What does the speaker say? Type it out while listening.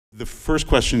The first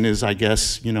question is, I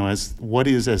guess,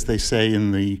 as they say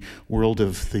in the world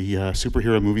of the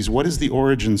superhero movies, what is the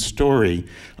origin story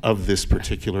of this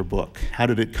particular book? How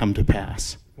did it come to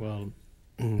pass? Well,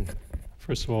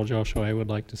 first of all, Joshua, I would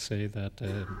like to say that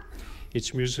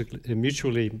it's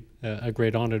mutually a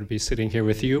great honor to be sitting here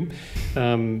with you.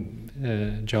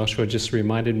 Joshua just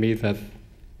reminded me that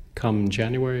come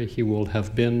January, he will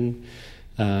have been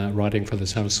writing for the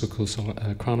San Francisco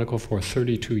Chronicle for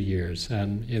 32 years,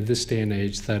 and in this day and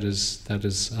age, that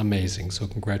is amazing. So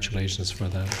congratulations for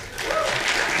that.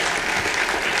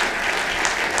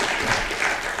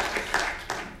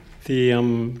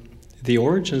 The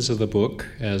origins of the book,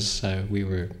 as we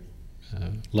were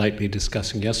lightly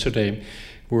discussing yesterday,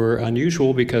 were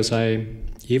unusual because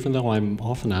even though I'm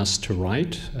often asked to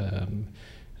write,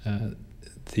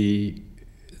 the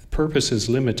purpose is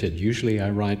limited. Usually I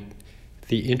write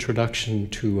the introduction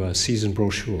to a season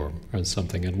brochure or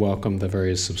something and welcome the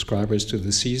various subscribers to the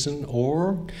season,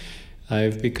 or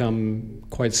I've become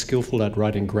quite skillful at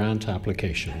writing grant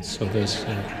applications. So there's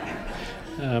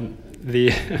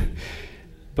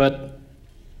but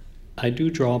I do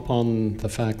draw upon the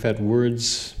fact that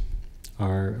words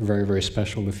are very, very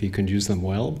special if you can use them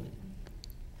well.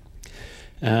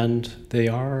 And they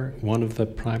are one of the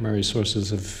primary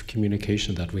sources of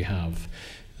communication that we have.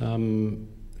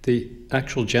 The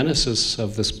actual genesis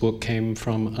of this book came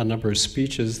from a number of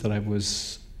speeches that I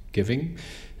was giving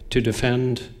to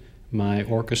defend my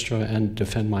orchestra and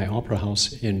defend my opera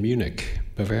house in Munich,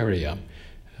 Bavaria.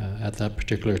 At that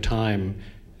particular time,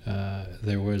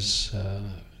 there was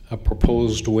a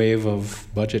proposed wave of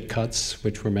budget cuts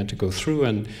which were meant to go through,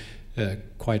 and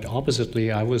quite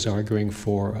oppositely, I was arguing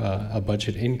for a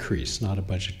budget increase, not a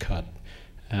budget cut.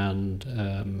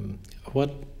 And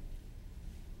what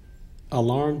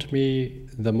alarmed me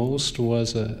the most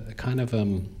was a kind of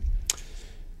a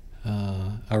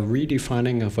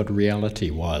redefining of what reality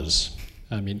was.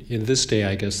 I mean, in this day,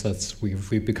 I guess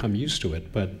we've become used to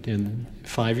it, but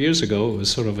 5 years ago, it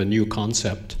was sort of a new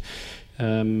concept.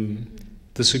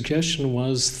 The suggestion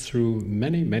was through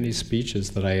many, many speeches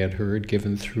that I had heard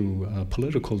given through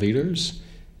political leaders,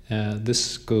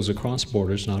 this goes across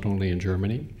borders, not only in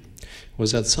Germany,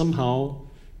 was that somehow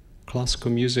classical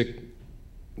music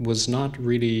was not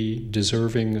really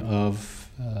deserving of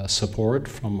support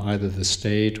from either the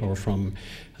state or from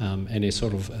any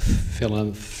sort of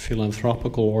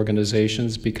philanthropical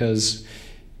organizations, because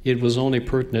it was only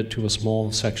pertinent to a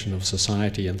small section of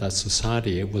society, and that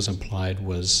society, it was implied,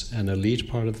 was an elite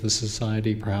part of the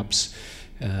society, perhaps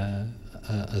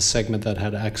a segment that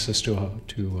had access to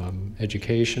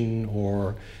education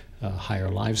or higher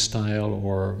lifestyle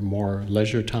or more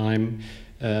leisure time.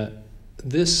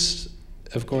 This,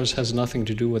 of course, has nothing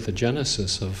to do with the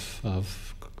genesis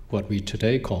of what we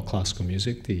today call classical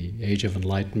music, the Age of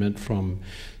Enlightenment from,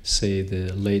 say,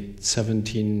 the late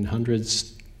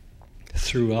 1700s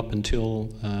through up until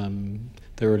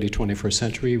the early 21st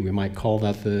century. We might call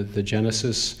that the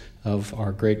genesis of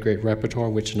our great, great repertoire,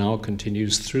 which now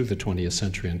continues through the 20th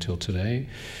century until today.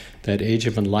 That Age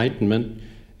of Enlightenment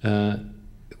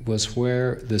was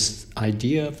where this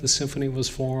idea of the symphony was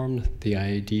formed, the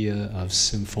idea of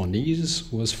symphonies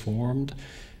was formed,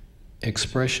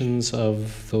 expressions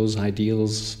of those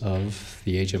ideals of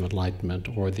the Age of Enlightenment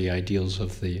or the ideals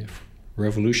of the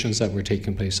revolutions that were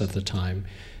taking place at the time,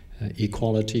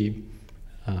 equality,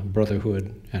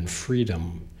 brotherhood, and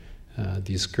freedom,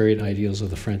 these great ideals of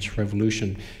the French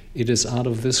Revolution. It is out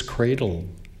of this cradle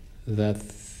that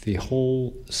the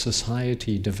whole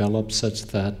society developed such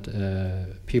that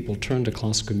people turn to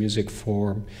classical music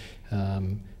for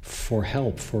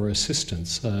help, for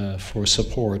assistance, for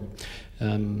support.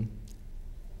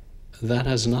 That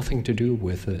has nothing to do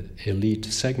with the elite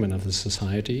segment of the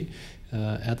society.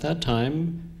 At that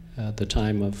time, the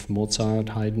time of Mozart,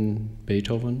 Haydn,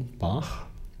 Beethoven, Bach,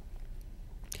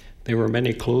 there were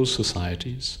many closed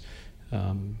societies,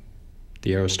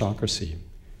 the aristocracy,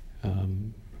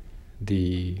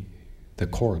 the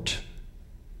court,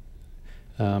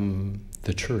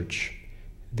 the church.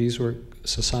 These were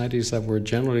societies that were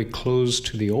generally closed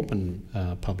to the open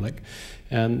public,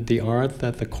 and the art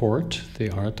that the court, the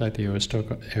art that the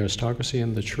aristocracy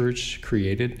and the church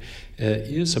created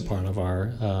is a part of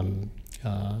our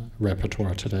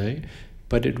repertoire today,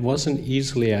 but it wasn't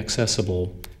easily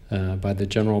accessible by the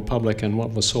general public. And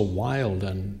what was so wild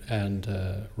and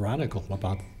radical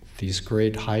about these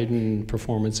great Haydn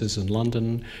performances in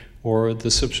London, or the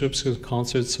subscription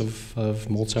concerts of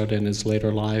Mozart in his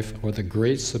later life, or the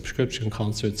great subscription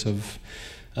concerts of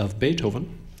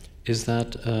Beethoven, is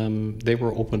that they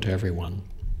were open to everyone.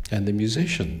 And the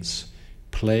musicians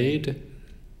played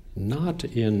not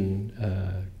in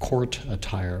court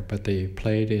attire, but they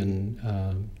played in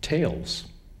tails.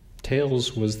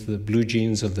 Tails was the blue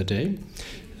jeans of the day.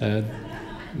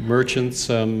 Merchants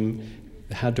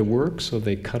had to work, so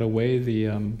they cut away the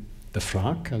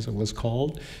frac, as it was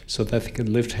called, so that they could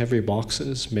lift heavy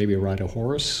boxes, maybe ride a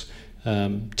horse,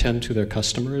 tend to their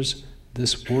customers.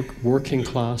 This working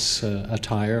class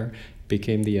attire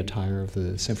became the attire of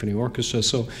the symphony orchestra.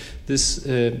 So this,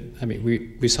 I mean,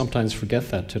 we sometimes forget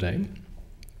that today.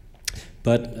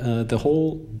 But the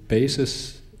whole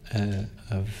basis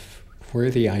of where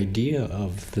the idea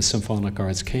of the symphonic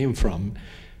arts came from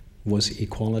was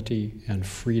equality and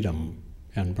freedom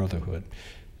and brotherhood.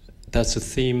 That's a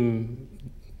theme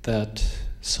that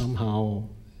somehow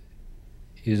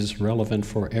is relevant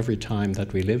for every time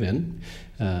that we live in,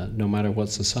 no matter what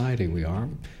society we are.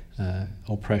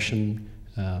 Oppression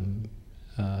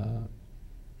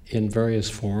in various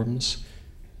forms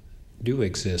do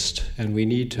exist, and we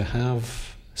need to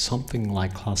have something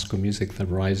like classical music that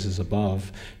rises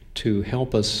above to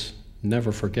help us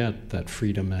never forget that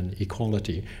freedom and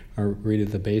equality are really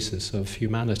the basis of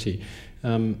humanity.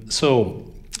 When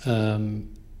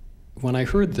I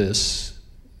heard this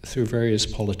through various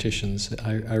politicians,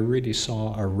 I really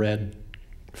saw a red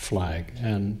flag,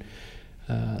 and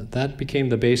that became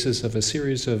the basis of a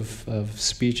series of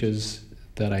speeches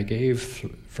that I gave,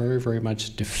 very, very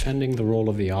much defending the role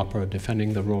of the opera,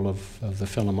 defending the role of the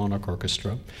Philharmonic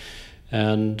Orchestra.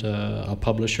 And a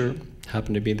publisher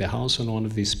happened to be in the house on one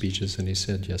of these speeches, and he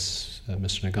said, yes,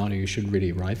 Mr. Nagano, you should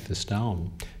really write this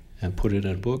down and put it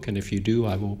in a book, and if you do,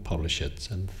 I will publish it.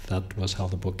 And that was how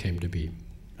the book came to be.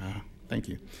 Thank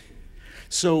you.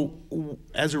 So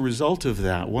as a result of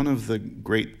that, one of the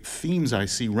great themes I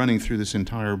see running through this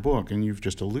entire book, and you've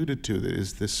just alluded to it,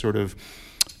 is this sort of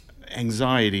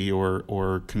anxiety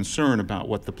or concern about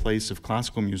what the place of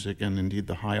classical music and indeed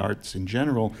the high arts in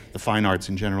general, the fine arts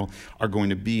in general, are going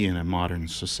to be in a modern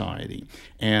society.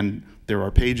 And there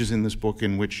are pages in this book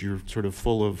in which you're sort of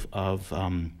full of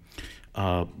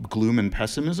gloom and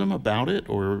pessimism about it,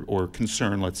 or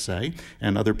concern, let's say,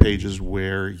 and other pages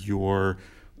where you're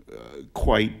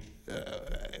quite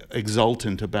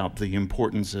exultant about the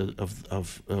importance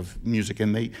of music,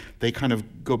 and they kind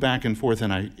of go back and forth,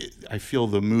 and I feel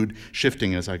the mood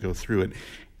shifting as I go through it.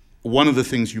 One of the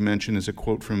things you mention is a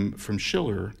quote from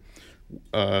Schiller,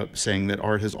 saying that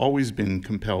art has always been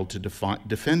compelled to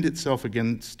defend itself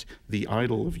against the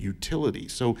idol of utility.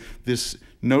 So this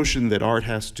notion that art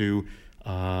has to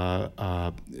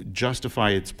justify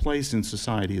its place in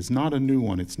society is not a new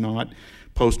one. It's not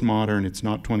postmodern, it's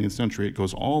not 20th century, it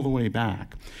goes all the way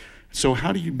back. So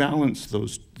how do you balance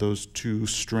those two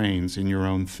strains in your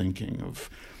own thinking of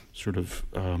sort of...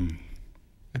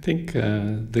 I think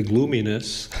the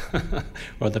gloominess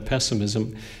or the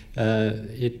pessimism,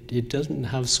 it doesn't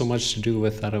have so much to do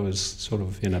with that I was sort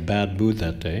of in a bad mood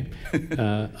that day.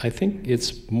 I think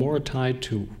it's more tied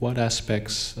to what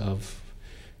aspects of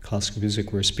classical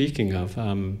music we're speaking of.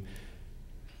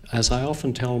 As I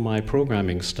often tell my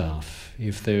programming staff,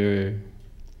 if there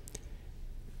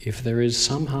is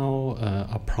somehow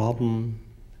a problem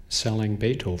selling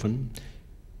Beethoven,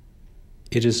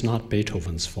 it is not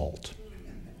Beethoven's fault.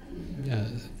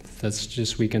 That's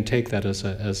just, we can take that as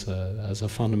a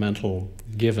fundamental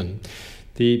given.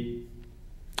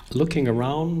 Looking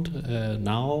around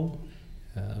now,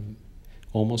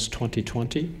 almost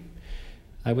 2020,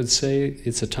 I would say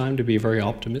it's a time to be very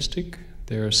optimistic.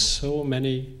 There are so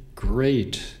many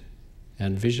great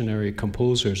and visionary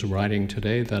composers writing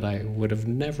today that I would have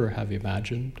never have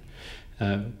imagined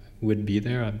would be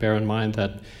there. Bear in mind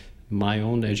that my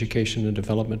own education and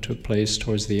development took place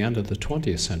towards the end of the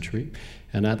 20th century,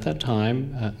 and at that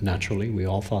time, naturally, we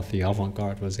all thought the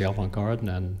avant-garde was the avant-garde,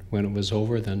 and when it was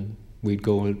over, then we'd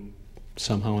go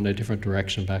somehow in a different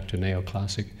direction back to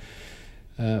neoclassic.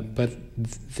 But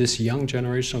this young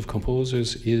generation of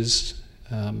composers is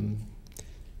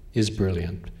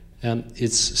brilliant. And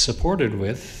it's supported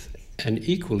with an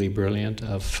equally brilliant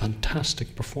of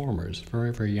fantastic performers,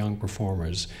 very, very young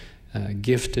performers,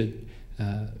 gifted,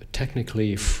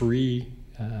 technically free.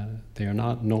 They are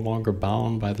no longer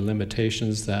bound by the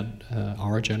limitations that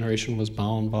our generation was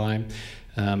bound by.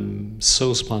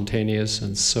 So spontaneous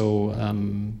and so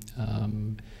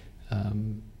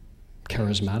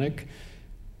charismatic.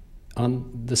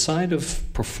 On the side of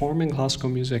performing classical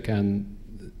music and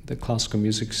the classical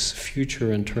music's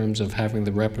future in terms of having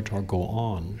the repertoire go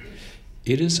on,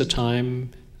 it is a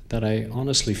time that I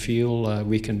honestly feel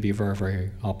we can be very,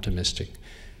 very optimistic.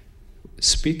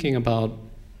 Speaking about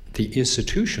the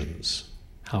institutions,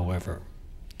 however,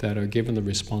 that are given the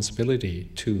responsibility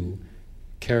to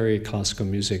carry classical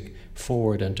music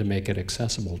forward and to make it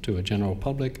accessible to a general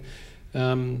public.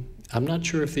 I'm not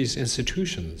sure if these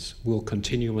institutions will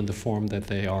continue in the form that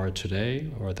they are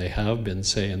today, or they have been,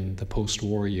 say, in the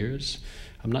post-war years.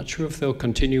 I'm not sure if they'll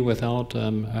continue without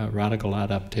a radical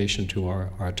adaptation to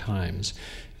our times.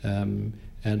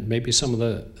 And maybe some of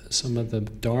the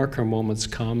darker moments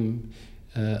come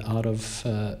out of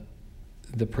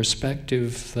the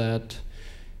perspective that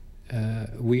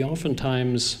we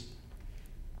oftentimes,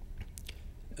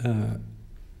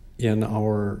 in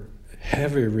our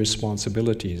heavy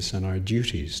responsibilities and our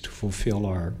duties to fulfill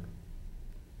our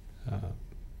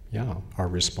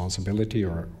responsibility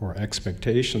or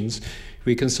expectations,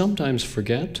 we can sometimes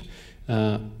forget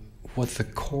what the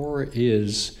core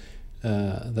is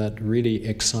that really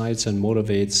excites and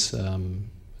motivates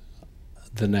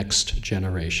the next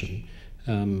generation.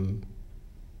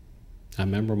 I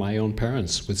remember my own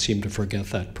parents would seem to forget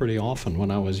that pretty often when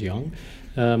I was young.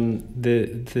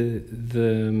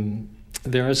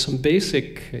 There are some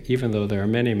basic, even though there are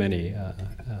many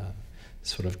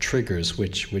sort of triggers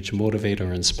which motivate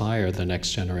or inspire the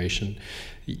next generation,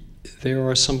 there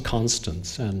are some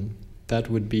constants, and that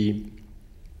would be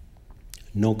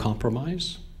no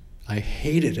compromise. I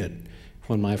hated it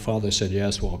when my father said,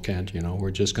 yes, well, Kent,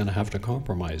 we're just going to have to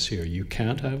compromise here. You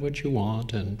can't have what you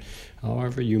want, and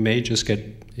however, you may just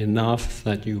get enough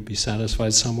that you'll be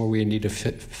satisfied. Somewhere we need to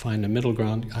find a middle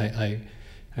ground. I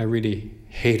really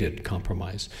hated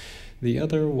compromise. The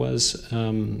other was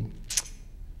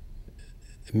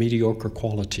mediocre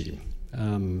quality.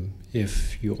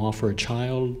 If you offer a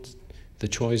child the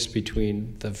choice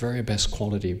between the very best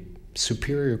quality,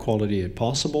 superior quality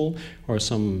possible, or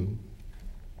some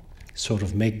sort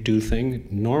of make-do thing,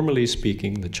 normally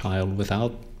speaking, the child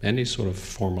without any sort of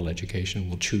formal education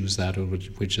will choose that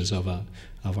which is of a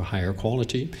higher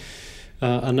quality.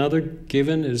 Another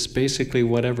given is basically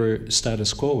whatever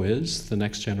status quo is, the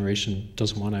next generation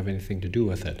doesn't want to have anything to do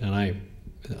with it. And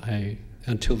I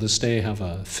until this day, have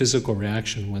a physical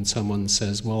reaction when someone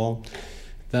says, well,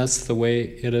 that's the way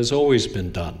it has always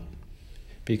been done.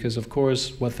 Because, of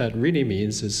course, what that really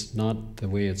means is not the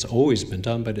way it's always been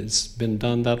done, but it's been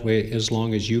done that way as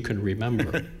long as you can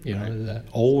remember. That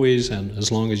always and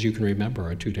as long as you can remember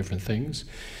are two different things.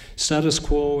 Status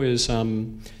quo is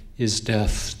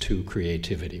death to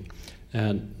creativity.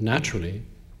 And naturally,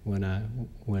 when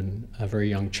a very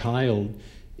young child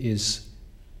is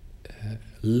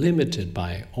limited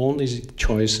by only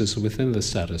choices within the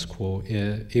status quo,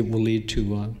 it will lead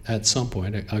to, at some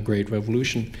point, a great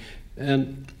revolution.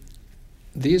 And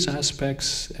these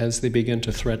aspects, as they begin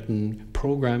to threaten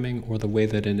programming or the way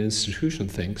that an institution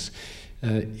thinks,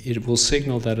 it will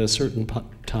signal that at a certain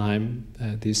time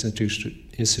these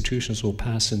institutions will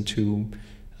pass into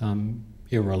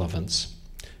irrelevance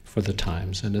for the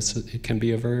times. And it can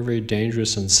be a very, very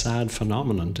dangerous and sad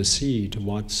phenomenon to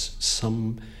watch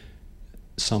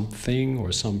something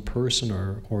or some person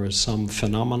or some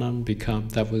phenomenon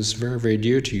that was very, very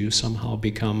dear to you somehow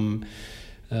become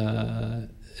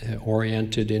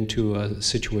oriented into a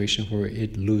situation where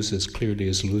it clearly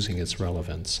is losing its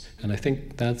relevance. And I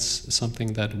think that's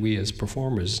something that we as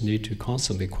performers need to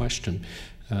constantly question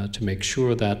to make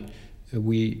sure that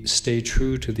we stay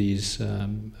true to these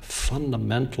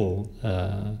fundamental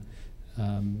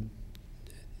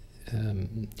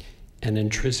and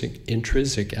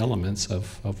intrinsic elements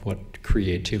of what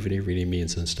creativity really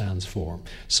means and stands for.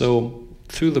 So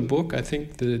through the book, I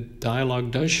think the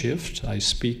dialogue does shift. I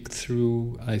speak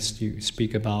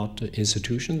about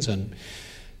institutions, and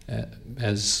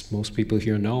as most people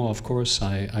here know, of course,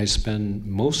 I spend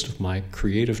most of my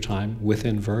creative time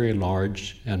within very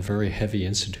large and very heavy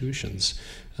institutions.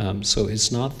 So it's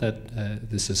not that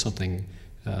this is something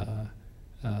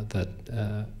that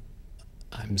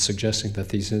I'm suggesting that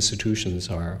these institutions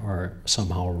are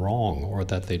somehow wrong or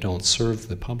that they don't serve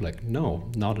the public. No,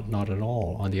 not at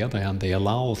all. On the other hand, they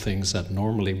allow things that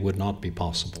normally would not be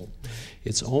possible.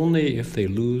 It's only if they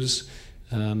lose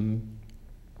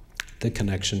the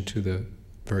connection to the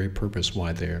very purpose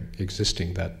why they're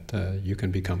existing that you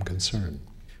can become concerned.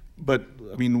 But,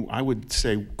 I mean, I would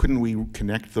say, couldn't we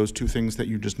connect those two things that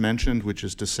you just mentioned, which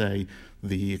is to say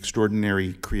the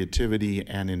extraordinary creativity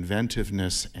and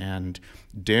inventiveness and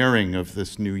daring of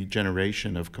this new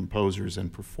generation of composers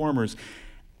and performers,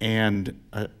 and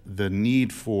the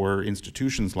need for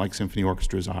institutions like symphony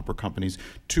orchestras, opera companies,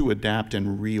 to adapt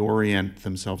and reorient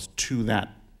themselves to that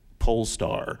pole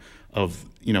star of,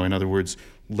 in other words,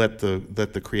 let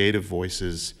the creative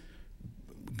voices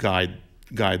guide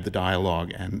guide the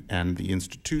dialogue, and the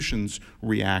institutions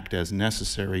react as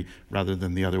necessary rather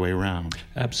than the other way around.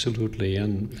 Absolutely,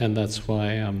 and that's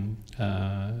why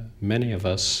many of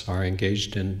us are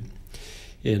engaged in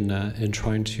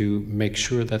trying to make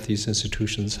sure that these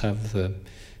institutions have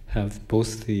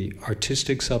both the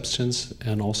artistic substance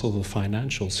and also the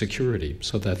financial security,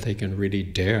 so that they can really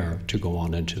dare to go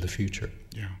on into the future.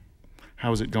 Yeah.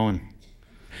 How's it going?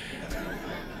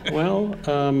 Well,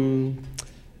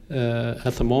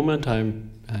 at the moment, I'm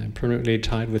permanently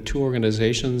tied with two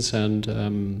organizations,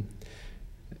 and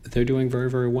they're doing very,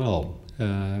 very well.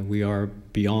 We are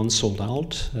beyond sold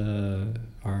out,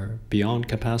 are beyond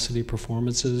capacity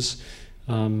performances,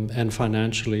 and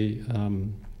financially,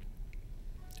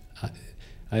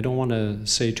 I don't want to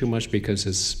say too much because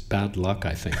it's bad luck,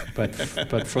 I think. But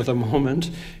for the moment,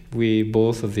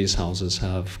 both of these houses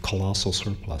have colossal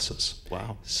surpluses.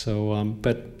 Wow. So,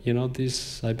 but you know,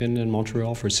 I've been in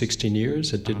Montreal for 16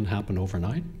 years. It didn't happen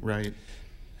overnight. Right.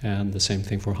 And the same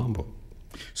thing for Hamburg.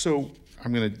 So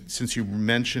since you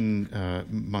mentioned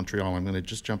Montreal, I'm gonna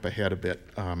just jump ahead a bit,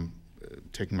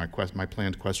 taking my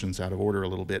planned questions out of order a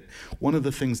little bit. One of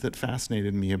the things that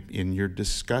fascinated me in your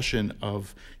discussion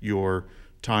of your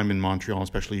time in Montreal,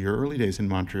 especially your early days in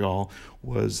Montreal,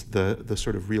 was the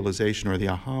sort of realization or the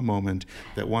aha moment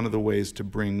that one of the ways to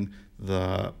bring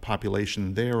the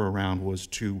population there around was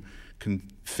to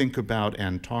think about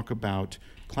and talk about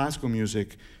classical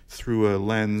music through a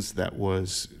lens that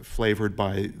was flavored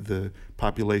by the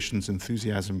population's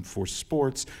enthusiasm for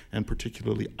sports, and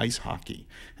particularly ice hockey,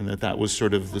 and that was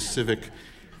sort of the civic.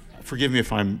 Forgive me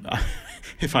if I'm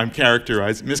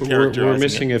mischaracterizing. We're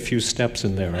missing a few steps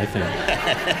in there, I think.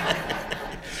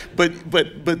 But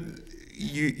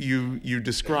you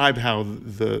describe how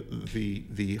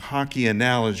the hockey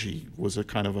analogy was a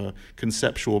kind of a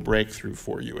conceptual breakthrough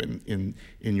for you in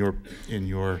your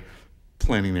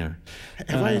planning there.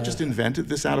 Have I just invented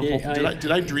this out of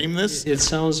did I dream this? It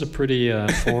sounds pretty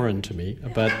foreign to me,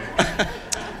 but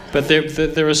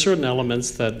there are certain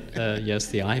elements that yes,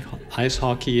 the ice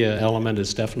hockey element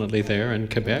is definitely there in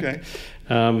Quebec. Okay.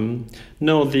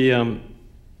 No, the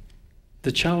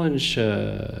challenge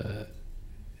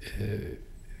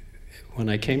when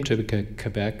I came to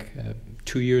Quebec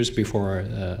 2 years before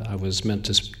I was meant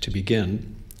to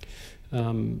begin.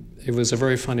 It was a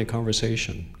very funny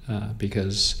conversation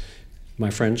because my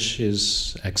French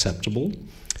is acceptable,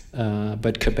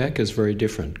 but Quebec is very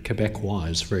different. Quebecois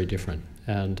is very different,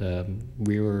 and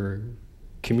we were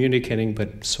communicating,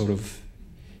 but sort of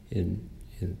in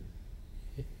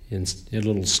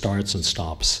little starts and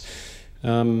stops.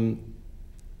 The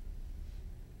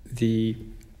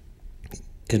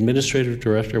administrative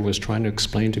director was trying to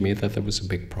explain to me that there was a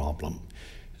big problem.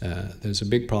 There's a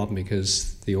big problem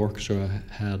because the orchestra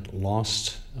had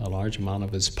lost a large amount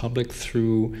of its public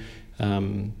through a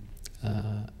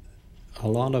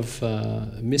lot of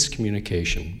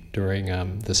miscommunication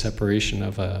during the separation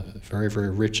of a very, very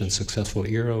rich and successful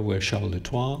era with Charles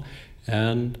Letoile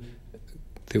and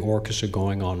the orchestra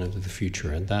going on into the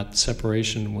future. And that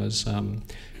separation was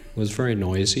very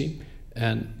noisy.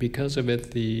 And because of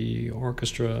it, the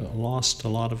orchestra lost a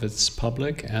lot of its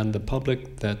public, and the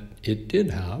public that it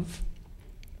did have,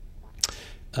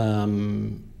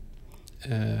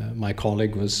 my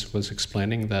colleague was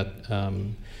explaining that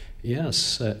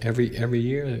yes, every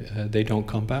year they don't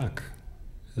come back.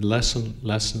 Less and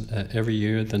less every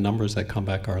year, the numbers that come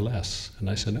back are less. And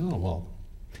I said, oh well,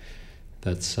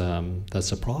 that's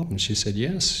a problem. She said,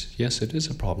 yes, it is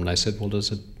a problem. And I said, well,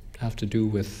 does it have to do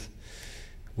with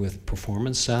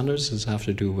performance standards? Does it have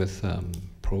to do with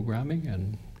programming?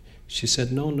 And she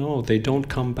said, no, they don't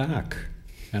come back.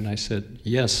 And I said,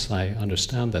 yes, I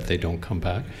understand that they don't come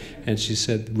back. And she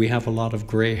said, we have a lot of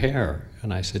gray hair.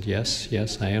 And I said, yes,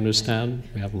 I understand.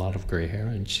 We have a lot of gray hair.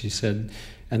 And she said,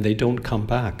 and they don't come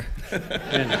back.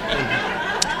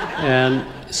 and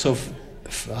so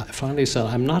finally said,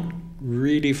 I'm not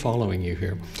really following you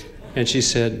here. And she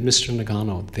said, Mr.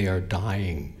 Nagano, they are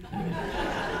dying.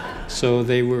 So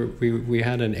we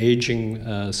had an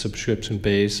aging subscription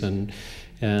base, and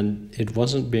it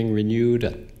wasn't being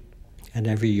renewed, and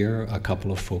every year a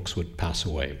couple of folks would pass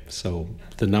away. So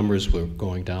the numbers were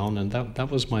going down, and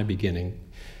that was my beginning.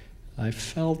 I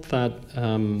felt that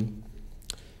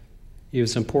it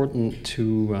was important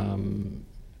to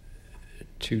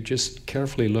just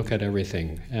carefully look at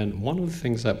everything. And one of the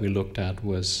things that we looked at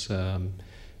was the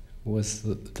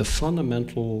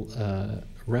fundamental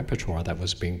repertoire that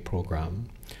was being programmed,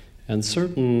 and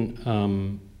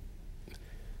certain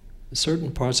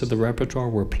certain parts of the repertoire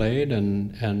were played,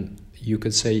 and you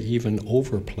could say even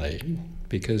overplayed,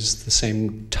 because the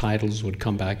same titles would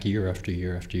come back year after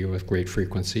year after year with great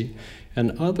frequency.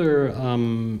 And other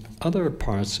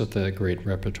parts of the great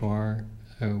repertoire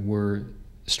were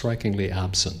strikingly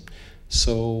absent.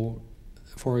 So,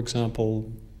 for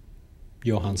example,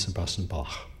 Johann Sebastian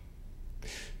Bach.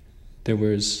 There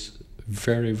was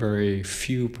very, very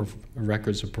few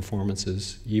records of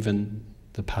performances. Even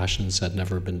the Passions had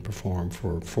never been performed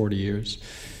for 40 years.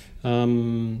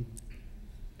 Franz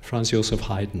Joseph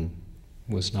Haydn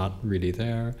was not really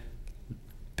there.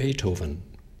 Beethoven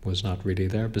was not really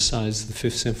there. Besides the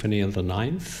Fifth Symphony and the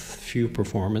Ninth, few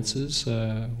performances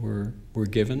were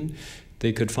given.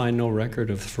 They could find no record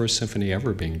of the First Symphony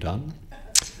ever being done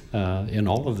in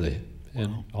all of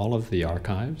the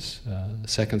archives.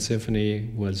 Second Symphony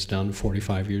was done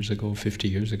 45 years ago, 50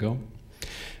 years ago.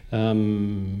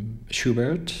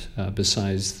 Schubert,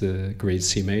 besides the Great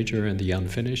C Major and the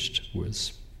Unfinished,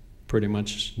 was pretty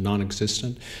much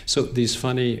non-existent. So these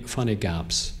funny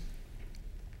gaps.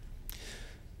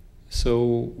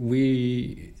 So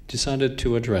we decided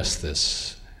to address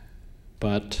this,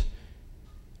 but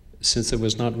since there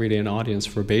was not really an audience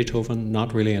for Beethoven,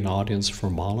 not really an audience for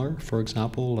Mahler, for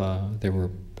example, they were,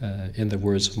 in the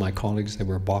words of my colleagues, they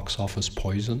were box office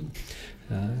poison.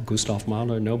 Gustav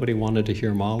Mahler, nobody wanted to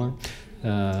hear Mahler.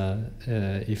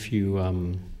 If you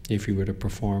were to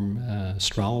perform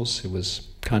Strauss, it was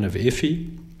kind of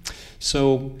iffy.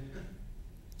 So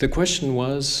the question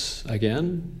was,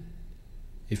 again,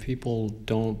 if people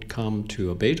don't come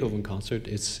to a Beethoven concert,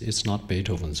 it's not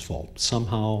Beethoven's fault.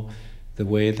 Somehow, the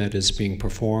way that it's being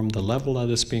performed, the level that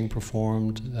it's being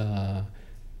performed,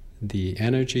 the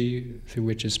energy through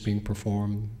which it's being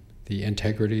performed, the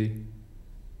integrity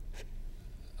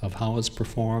of how it's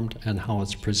performed and how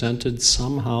it's presented,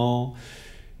 somehow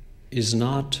is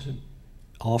not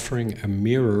offering a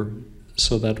mirror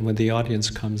so that when the audience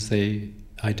comes, they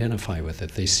identify with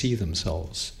it, they see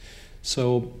themselves.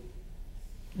 So,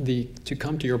 to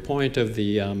come to your point of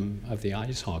the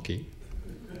ice hockey,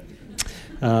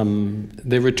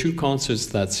 there were two concerts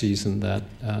that season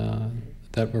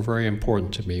that were very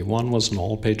important to me. One was an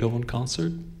all Beethoven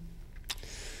concert,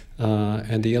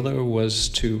 and the other was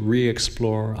to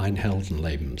re-explore Ein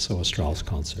Heldenleben, so a Strauss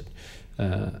concert.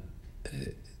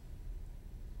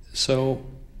 So,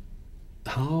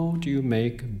 how do you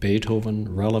make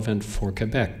Beethoven relevant for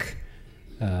Quebec?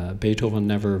 Beethoven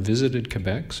never visited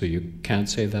Quebec, so you can't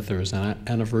say that there was an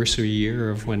anniversary year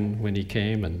of when he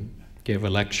came and gave a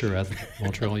lecture at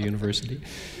Montreal University.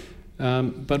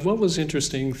 But what was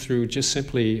interesting through just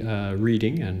simply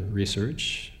reading and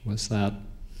research was that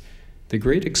the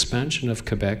great expansion of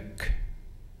Quebec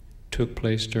took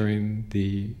place during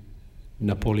the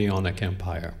Napoleonic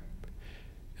Empire.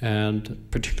 And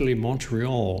particularly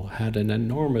Montreal had an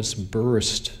enormous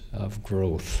burst of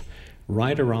growth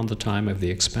right around the time of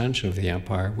the expansion of the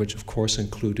empire, which of course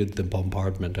included the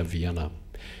bombardment of Vienna.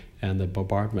 And the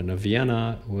bombardment of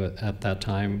Vienna at that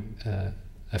time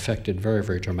affected very,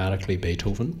 very dramatically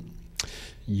Beethoven.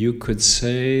 You could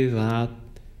say that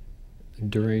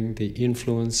during the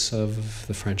influence of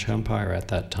the French Empire at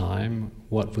that time,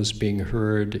 what was being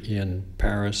heard in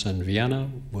Paris and Vienna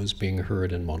was being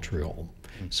heard in Montreal.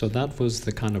 So that was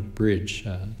the kind of bridge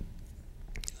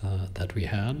that we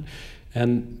had.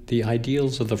 And the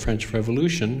ideals of the French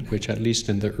Revolution, which at least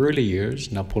in the early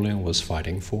years Napoleon was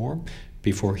fighting for,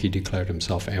 before he declared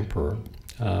himself emperor,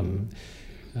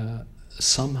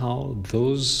 somehow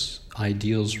those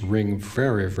ideals ring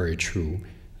very, very true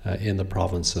in the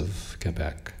province of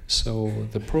Quebec. So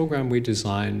the program we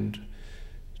designed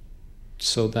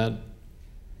so that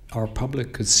our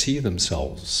public could see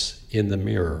themselves in the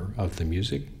mirror of the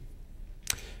music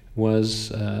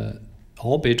was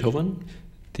all Beethoven,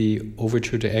 the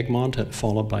overture to Egmont,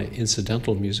 followed by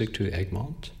incidental music to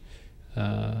Egmont,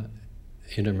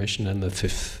 intermission, and the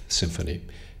Fifth Symphony.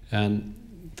 And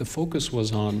the focus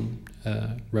was on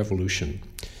revolution.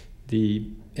 The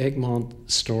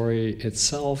Egmont story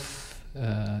itself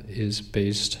is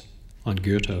based on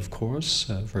Goethe, of course,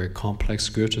 a very complex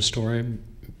Goethe story,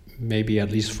 maybe, at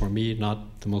least for me,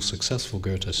 not the most successful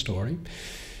Goethe story,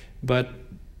 but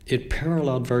it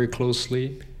paralleled very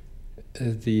closely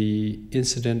the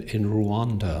incident in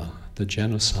Rwanda, the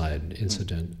genocide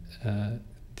incident.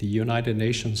 The United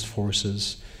Nations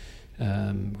forces,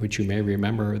 which you may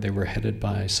remember, they were headed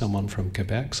by someone from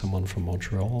Quebec, someone from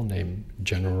Montreal, named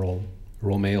General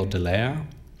Roméo Dallaire.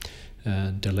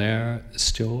 Dallaire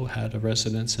still had a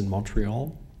residence in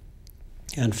Montreal.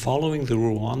 And following the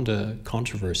Rwanda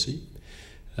controversy,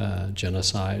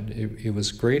 genocide. It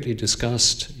was greatly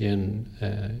discussed in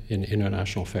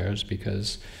international affairs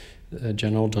because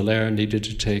General Dallaire needed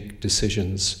to take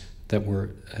decisions that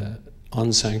were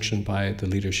unsanctioned by the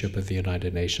leadership of the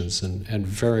United Nations, and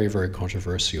very, very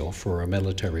controversial for a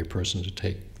military person to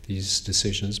take these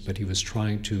decisions, but he was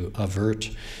trying to avert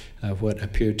what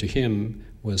appeared to him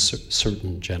was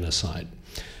certain genocide.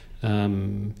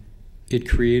 It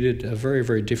created a very,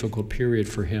 very difficult period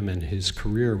for him in his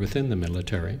career within the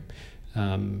military.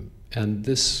 And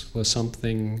this was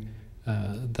something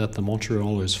that the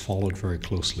Montrealers followed very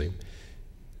closely.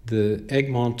 The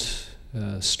Egmont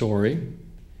story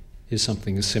is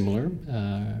something similar.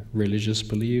 Religious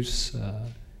beliefs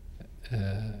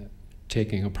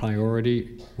taking a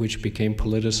priority, which became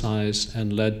politicized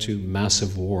and led to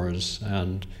massive wars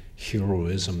and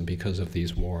heroism because of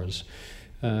these wars.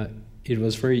 It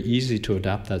was very easy to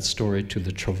adapt that story to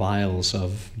the travails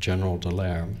of General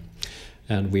Dallaire.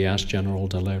 And we asked General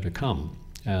Dallaire to come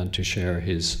and to share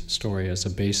his story as a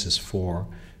basis for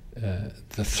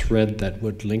the thread that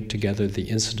would link together the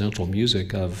incidental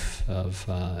music of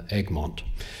Egmont.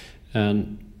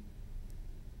 And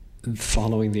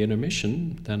following the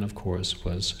intermission, then of course,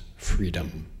 was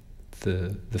Freedom,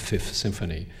 the Fifth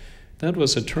Symphony. That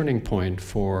was a turning point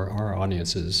for our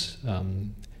audiences,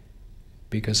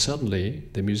 because suddenly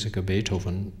the music of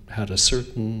Beethoven had a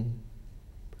certain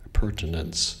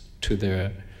pertinence to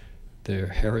their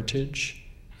heritage,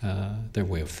 their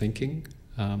way of thinking,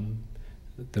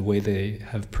 the way they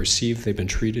have perceived they've been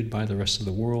treated by the rest of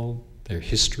the world, their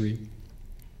history.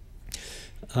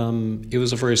 It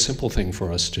was a very simple thing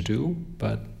for us to do,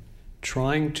 but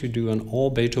trying to do an all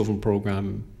Beethoven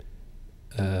program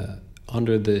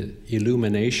under the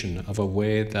illumination of a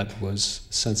way that was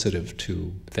sensitive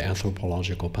to the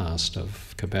anthropological past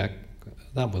of Quebec,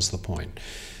 that was the point.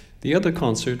 The other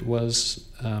concert was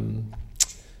Ein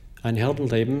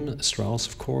Heldenleben, Strauss,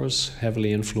 of course,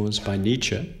 heavily influenced by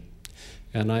Nietzsche.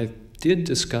 And I did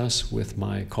discuss with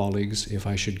my colleagues if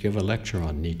I should give a lecture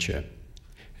on Nietzsche.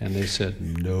 And they said,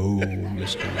 no,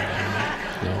 Mr. Nagano.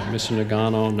 No, Mr.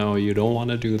 Nagano, no, you don't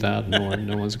want to do that.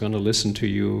 No one's going to listen to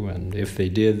you. And if they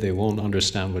did, they won't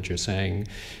understand what you're saying.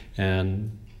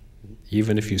 And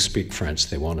even if you speak French,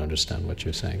 they won't understand what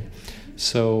you're saying.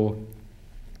 So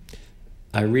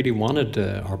I really wanted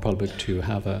our public to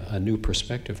have a new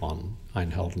perspective on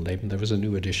Ein Heldenleben. There was a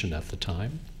new edition at the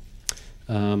time.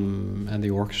 And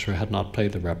the orchestra had not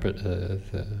played the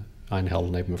Ein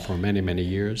Heldenleben for many, many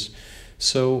years.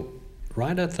 So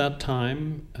right at that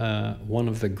time, one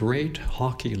of the great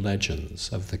hockey legends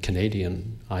of the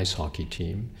Canadian ice hockey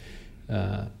team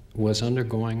was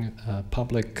undergoing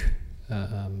public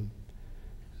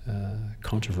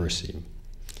controversy.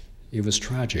 It was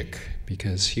tragic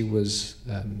because he was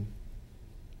a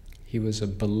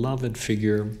beloved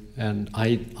figure and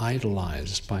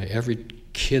idolized by every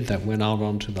kid that went out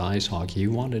onto the ice hockey. He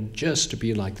wanted just to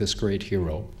be like this great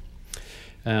hero.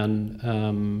 And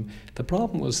the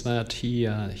problem was that he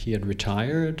had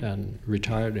retired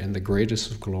in the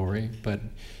greatest of glory, but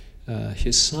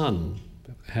his son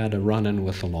had a run-in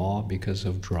with the law because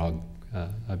of drug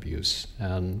abuse.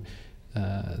 And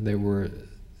there were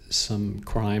some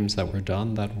crimes that were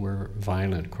done that were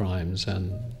violent crimes.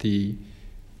 And the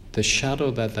shadow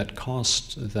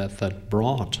that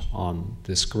brought on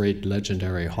this great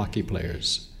legendary hockey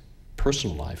player's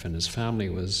personal life and his family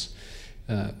was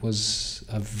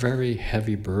a very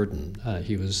heavy burden.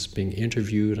 He was being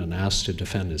interviewed and asked to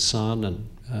defend his son, and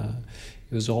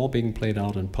it was all being played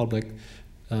out in public.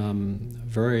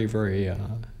 Very, very,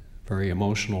 very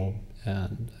emotional,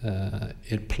 and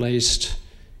it placed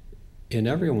in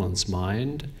everyone's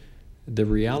mind the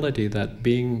reality that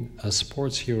being a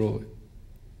sports hero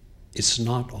is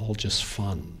not all just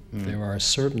fun. There are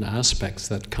certain aspects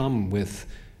that come with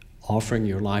offering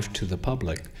your life to the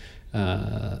public.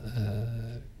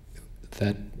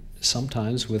 That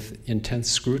sometimes with intense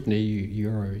scrutiny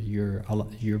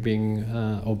you're being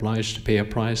obliged to pay a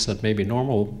price that maybe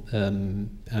normal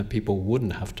people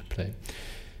wouldn't have to pay.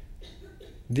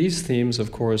 These themes,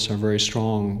 of course, are very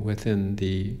strong within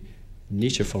the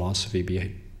Nietzsche philosophy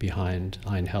behind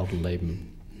Ein Heldenleben.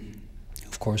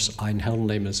 Of course, Ein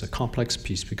Heldenleben is a complex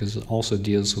piece because it also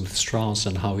deals with Strauss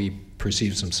and how he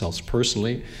perceives himself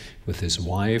personally, with his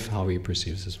wife, how he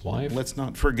perceives his wife. Let's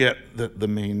not forget that the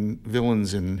main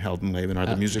villains in Heldenleben are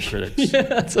the music critics.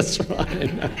 Yes, that's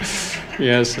right.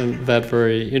 Yes, and that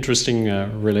very interesting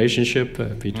relationship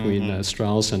between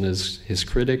Strauss and his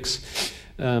critics,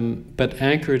 but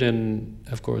anchored in,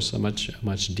 of course, a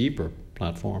much deeper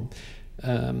platform.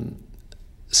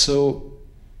 So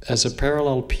as a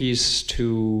parallel piece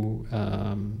to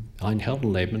Ein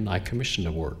Heldenleben, I commissioned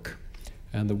a work.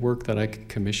 And the work that I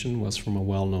commissioned was from a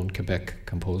well-known Quebec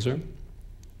composer,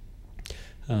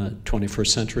 21st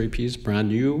century piece, brand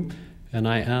new. And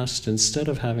I asked, instead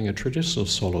of having a traditional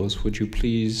solos, would you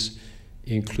please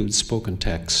include spoken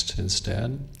text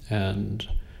instead? And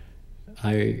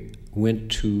I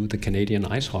went to the Canadian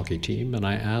ice hockey team and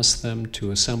I asked them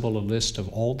to assemble a list of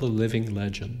all the living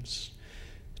legends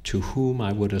to whom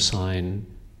I would assign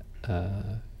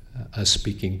a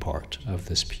speaking part of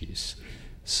this piece.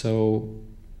 So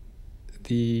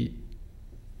the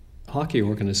hockey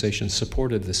organization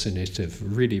supported this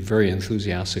initiative really very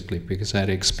enthusiastically, because I had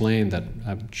explained that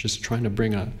I'm just trying to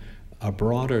bring a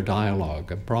broader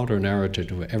dialogue, a broader narrative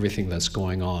to everything that's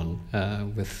going on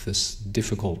with this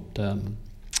difficult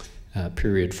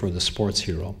period for the sports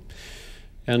hero.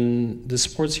 And the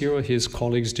sports hero, his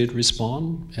colleagues did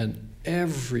respond, and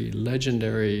every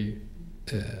legendary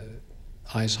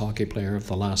ice hockey player of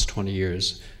the last 20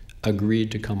 years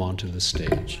agreed to come onto the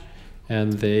stage.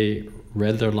 And they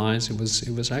read their lines. It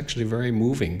was actually very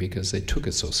moving, because they took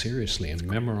it so seriously and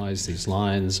memorized these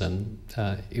lines. And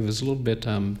it was a little bit,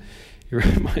 it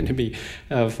reminded me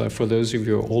of, for those of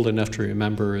you who are old enough to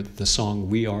remember the song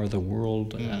 "We Are the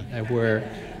World," where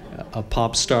a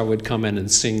pop star would come in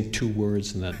and sing 2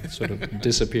 words and then sort of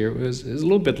disappear. It was a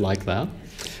little bit like that.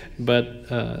 But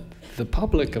the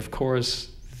public, of course,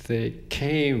 they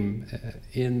came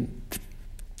in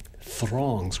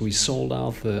throngs. We sold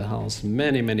out the house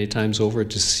many, many times over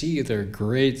to see their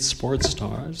great sports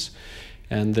stars,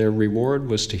 and their reward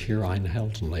was to hear Ein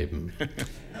Heldenleben.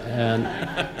 And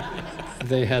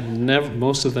they had never,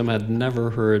 most of them had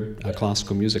never heard a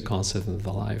classical music concert in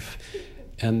their life.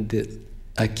 And the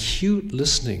acute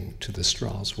listening to the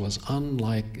Strauss was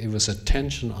unlike, it was a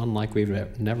tension unlike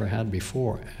we've never had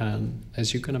before. And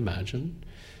as you can imagine,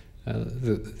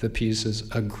 the piece is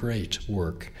a great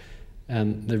work.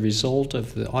 And the result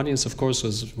of the audience, of course,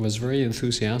 was very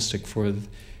enthusiastic for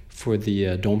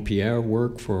the Dompierre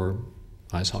work for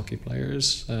ice hockey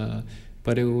players,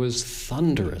 but it was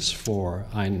thunderous for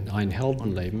Ein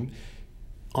Heldenleben.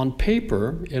 On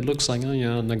paper, it looks like, oh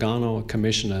yeah, Nagano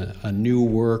commissioned a new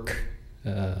work,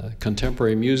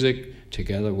 contemporary music,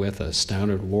 together with a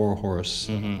standard warhorse,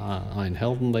 Ein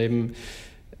Heldenleben.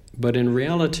 But in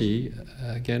reality,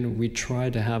 again, we try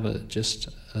to have just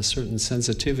a certain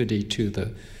sensitivity to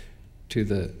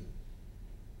the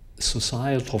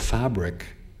societal fabric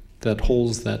that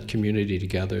holds that community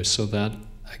together, so that,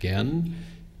 again,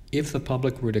 if the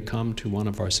public were to come to one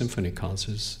of our symphony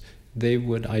concerts, they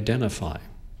would identify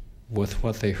with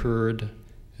what they heard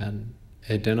and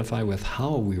identify with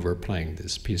how we were playing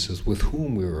these pieces, with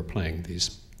whom we were playing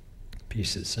these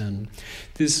pieces. And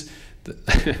this,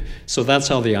 so that's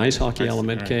how the ice hockey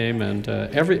element came. And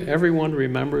everyone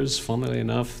remembers, funnily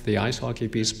enough, the ice hockey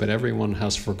piece, but everyone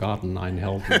has forgotten Ein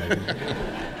Heldenleben.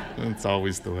 That's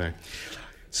always the way.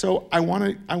 So I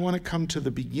want to come to the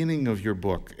beginning of your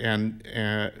book, and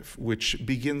which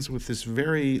begins with this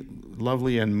very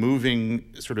lovely and moving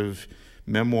sort of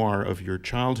memoir of your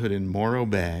childhood in Morro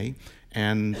Bay,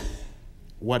 and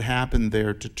what happened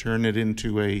there to turn it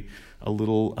into a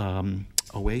little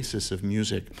oasis of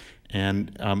music.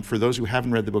 And for those who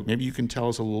haven't read the book, maybe you can tell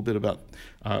us a little bit about,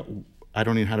 I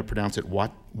don't even know how to pronounce it,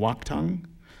 Waktung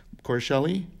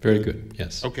Korsheli? Very good,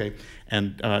 yes. Okay,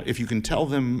 and if you can tell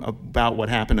them about what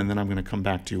happened, and then I'm going to come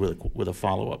back to you with a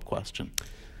follow-up question.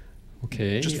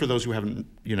 Okay. Just for those who haven't,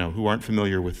 who aren't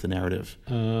familiar with the narrative.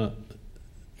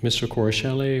 Mr.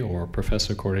 Korsheli, or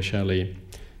Professor Korsheli,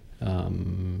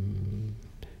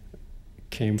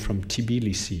 came from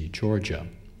Tbilisi, Georgia.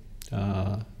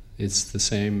 It's the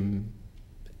same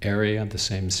area, the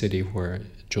same city where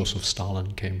Joseph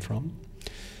Stalin came from.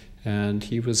 And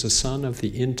he was a son of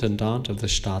the intendant of the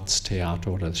Staatstheater,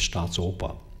 or the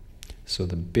Staatsoper. So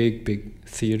the big, big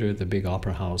theater, the big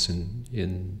opera house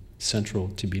in central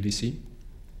Tbilisi.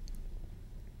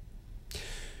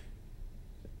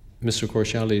 Mr.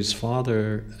 Korsheli's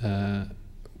father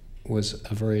was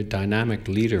a very dynamic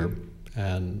leader,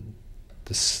 and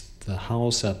the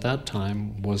house at that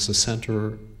time was the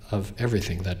center of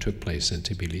everything that took place in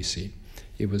Tbilisi.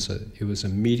 It was a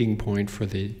meeting point for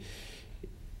the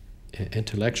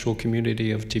intellectual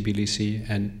community of Tbilisi,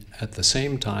 and at the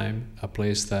same time a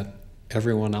place that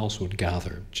everyone else would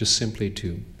gather, just simply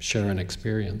to share an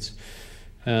experience.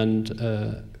 And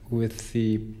with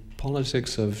the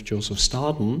politics of Joseph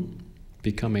Stalin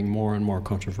becoming more and more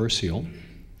controversial,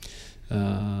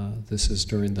 this is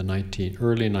during the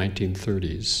early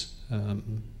 1930s,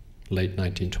 late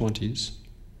 1920s,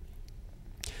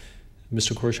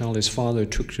 Mr. Korsheli's father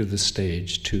took to the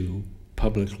stage to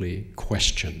publicly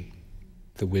question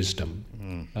the wisdom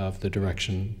of the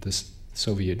direction the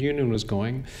Soviet Union was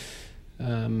going.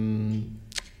 And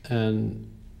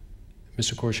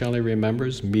Mr. Korshely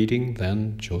remembers meeting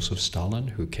then Joseph Stalin,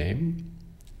 who came,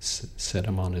 set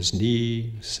him on his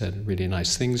knee, said really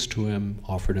nice things to him,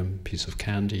 offered him a piece of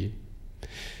candy,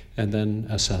 and then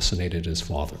assassinated his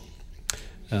father.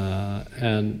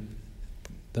 And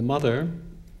the mother,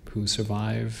 who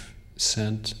survived,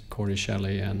 sent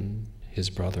Korisheli and his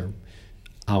brother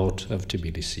out of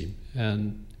Tbilisi.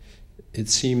 And it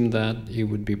seemed that it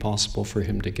would be possible for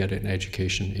him to get an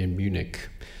education in Munich.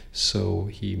 So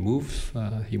he moved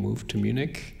to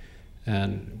Munich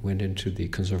and went into the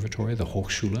conservatory, the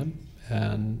Hochschule,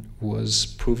 and was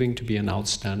proving to be an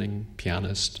outstanding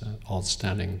pianist,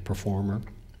 outstanding performer.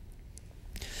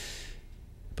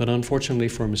 But unfortunately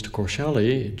for Mr.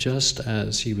 Korshely, just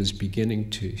as he was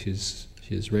beginning to, his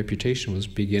reputation was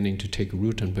beginning to take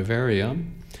root in Bavaria,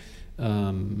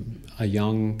 a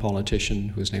young politician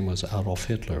whose name was Adolf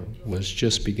Hitler was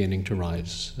just beginning to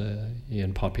rise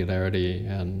in popularity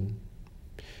and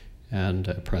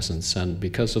presence. And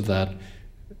because of that,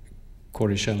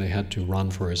 Korisheli had to run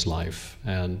for his life.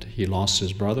 And he lost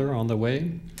his brother on the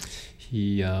way.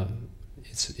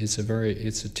 It's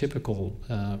a typical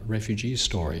refugee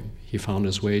story. He found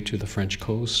his way to the French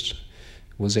coast,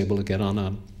 was able to get on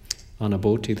a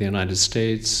boat to the United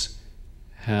States,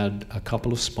 had a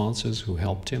couple of sponsors who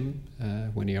helped him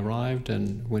when he arrived.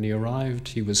 And when he arrived,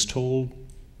 he was told,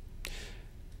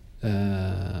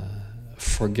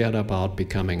 forget about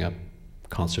becoming a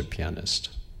concert pianist.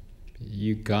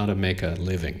 You gotta make a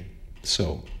living.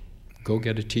 So go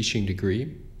get a teaching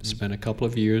degree, spend a couple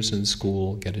of years in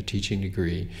school, get a teaching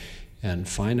degree, and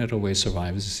find out a way to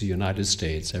survive. This is the United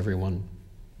States. Everyone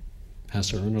has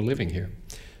to earn a living here.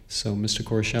 So Mr.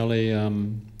 Korshely,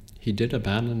 he did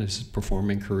abandon his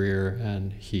performing career,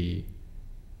 and he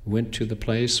went to the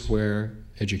place where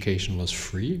education was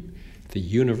free, the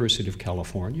University of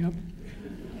California.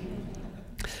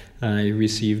 He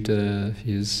received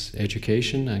his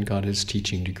education and got his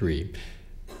teaching degree.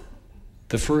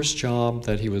 The first job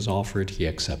that he was offered, he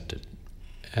accepted.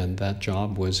 And that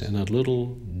job was in a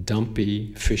little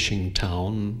dumpy fishing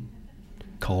town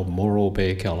called Morro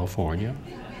Bay, California.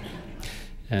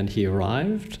 And he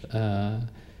arrived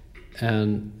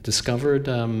and discovered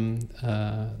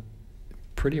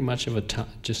pretty much of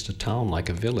just a town, like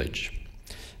a village,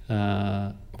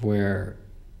 where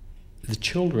the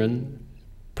children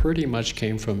pretty much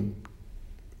came from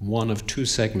one of two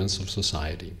segments of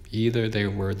society. Either they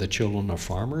were the children of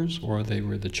farmers or they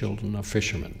were the children of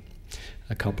fishermen.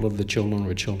 A couple of the children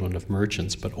were children of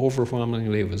merchants, but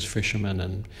overwhelmingly it was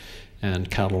fishermen and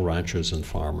cattle ranchers and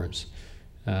farmers.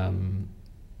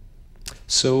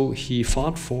 So he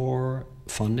fought for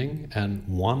funding and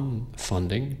won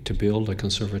funding to build a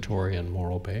conservatory in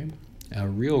Morro Bay, a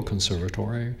real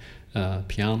conservatory,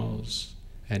 pianos,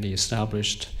 and he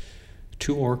established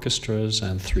 2 orchestras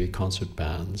and 3 concert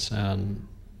bands. And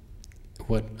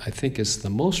what I think is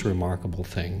the most remarkable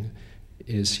thing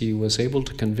is he was able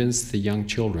to convince the young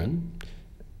children,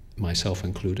 myself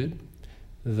included,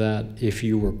 that if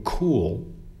you were cool,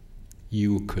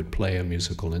 you could play a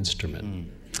musical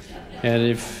instrument. And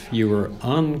if you were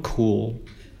uncool,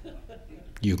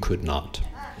 you could not.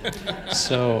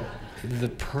 So the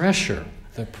pressure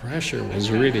was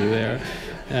really there.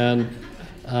 And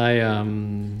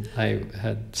I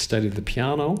had studied the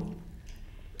piano,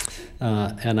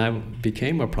 and I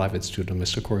became a private student of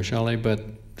Mr. Korshely, but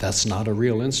that's not a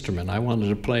real instrument. I wanted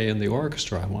to play in the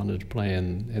orchestra. I wanted to play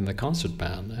in the concert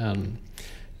band. And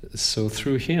so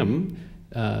through him,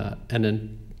 and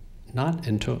then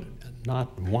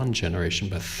not one generation,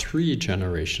 but 3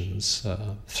 generations,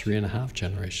 3.5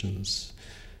 generations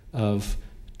of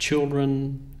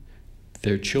children,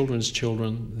 their children's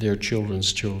children, their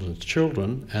children's children's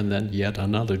children, and then yet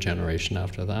another generation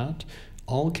after that,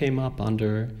 all came up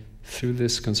through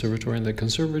this conservatory. And the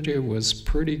conservatory was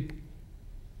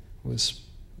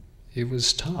it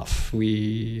was tough.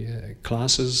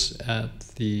 Classes at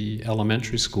the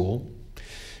elementary school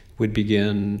would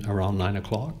begin around 9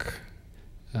 o'clock.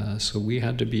 So we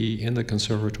had to be in the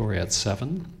conservatory at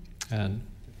 7 and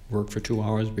work for 2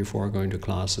 hours before going to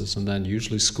classes, and then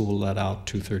usually school let out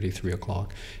 2:30, 3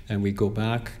 o'clock, and we go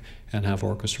back and have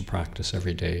orchestra practice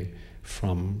every day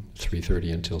from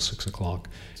 3:30 until 6 o'clock.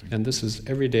 And this is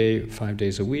every day, 5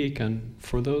 days a week. And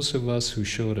for those of us who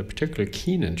showed a particular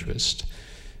keen interest,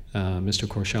 Mr.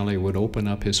 Korshely would open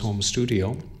up his home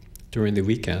studio during the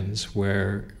weekends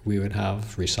where we would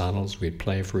have recitals, we'd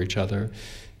play for each other,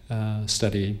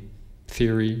 study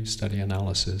theory, study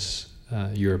analysis,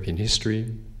 European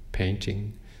history,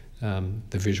 painting,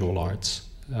 the visual arts,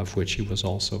 of which he was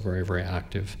also very, very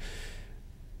active.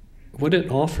 What it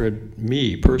offered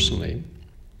me personally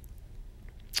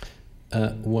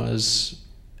was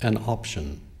an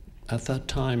option. At that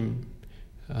time,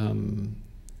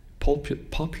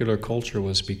 popular culture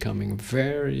was becoming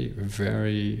very,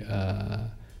 very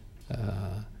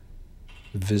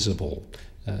visible.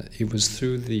 It was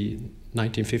through the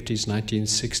 1950s,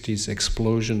 1960s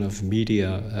explosion of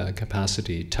media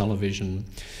capacity, television,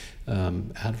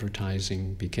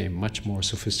 advertising became much more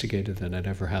sophisticated than it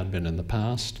ever had been in the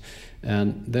past.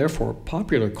 And therefore,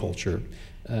 popular culture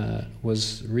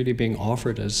was really being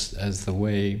offered as the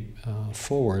way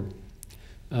forward.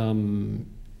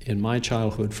 In my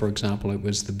childhood, for example, it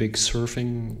was the big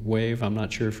surfing wave. I'm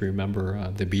not sure if you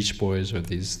remember the Beach Boys or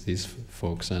these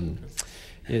folks, and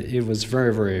it was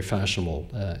very, very fashionable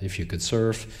if you could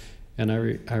surf. And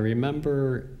I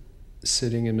remember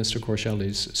sitting in Mr.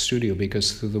 Corselli's studio,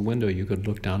 because through the window you could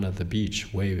look down at the beach.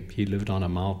 He lived on a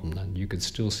mountain, and you could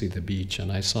still see the beach.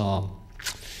 And I saw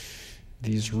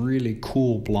these really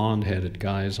cool blonde-headed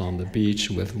guys on the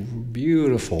beach with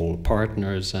beautiful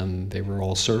partners, and they were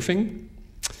all surfing.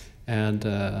 And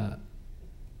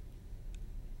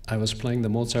I was playing the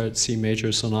Mozart C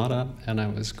major sonata, and I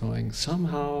was going,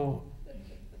 somehow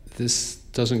this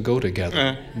doesn't go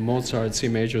together. Mozart C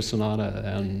major sonata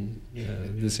and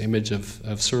this image of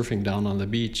surfing down on the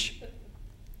beach.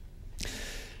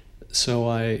 So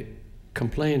I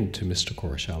complained to Mr.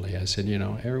 Corselli. I said,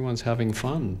 everyone's having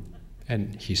fun.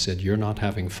 And he said, you're not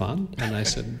having fun? And I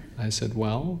said,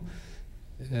 well,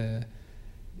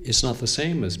 it's not the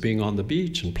same as being on the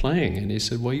beach and playing. And he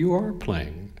said, well, you are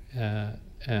playing.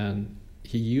 And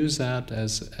he used that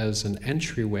as an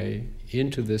entryway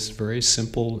into this very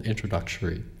simple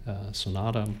introductory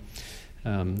sonata.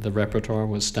 The repertoire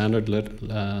was standard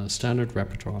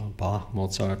repertoire, Bach,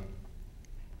 Mozart.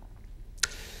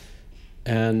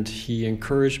 And he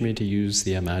encouraged me to use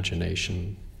the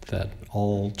imagination that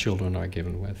all children are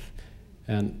given with.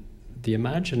 And the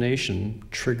imagination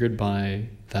triggered by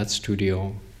that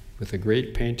studio, with the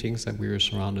great paintings that we were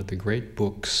surrounded, the great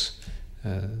books,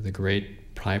 the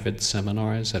great private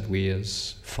seminars that we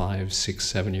as 5,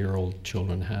 6, 7-year-old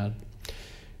children had.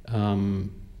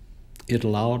 It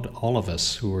allowed all of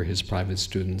us who were his private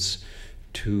students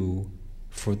to,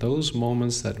 for those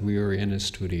moments that we were in his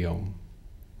studio,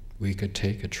 we could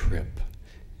take a trip.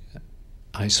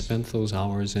 I spent those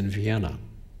hours in Vienna.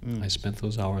 I spent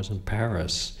those hours in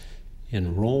Paris,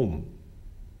 in Rome,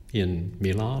 in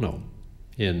Milano,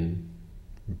 in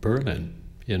Berlin,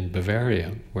 in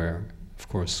Bavaria, where, of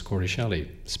course,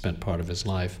 Corselli spent part of his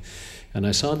life. And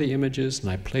I saw the images, and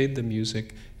I played the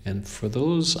music, and for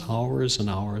those hours and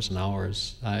hours and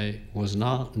hours, I was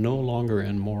no longer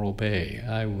in Morro Bay.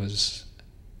 I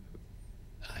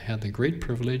had the great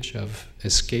privilege of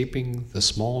escaping the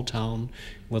small town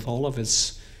with all of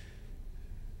its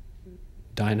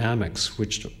dynamics,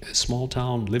 which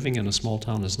living in a small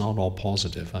town is not all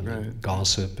positive. I mean, right.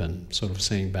 Gossip and sort of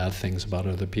saying bad things about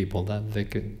other people, that they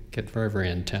could get very, very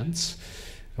intense.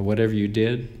 And whatever you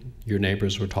did, your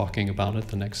neighbors were talking about it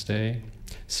the next day.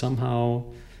 Somehow,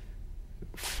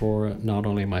 for not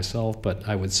only myself, but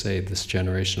I would say this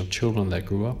generation of children that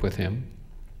grew up with him,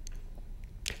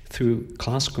 through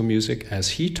classical music as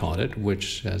he taught it,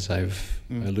 which, as I've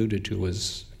alluded to,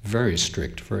 was very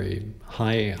strict, very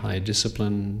high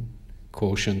discipline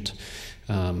quotient,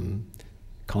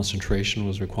 concentration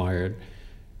was required.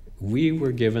 We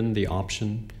were given the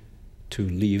option to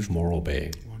leave Morro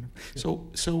Bay.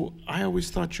 So I always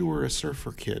thought you were a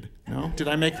surfer kid. No? Did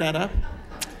I make that up?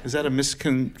 Is that a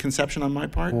misconception on my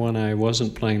part? When I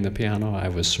wasn't playing the piano, I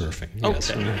was surfing. Yes.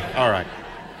 Okay. All right.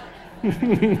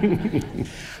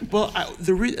 Well,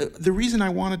 the reason I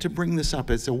wanted to bring this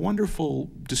up, it's a wonderful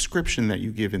description that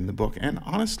you give in the book, and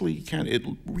honestly, Ken, it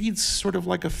reads sort of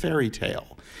like a fairy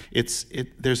tale.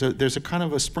 There's a kind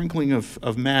of a sprinkling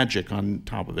of magic on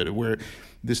top of it, where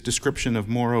this description of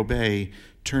Morro Bay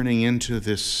turning into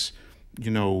this,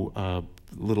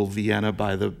 little Vienna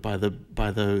by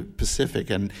the Pacific,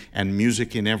 and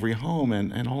music in every home,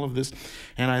 and all of this.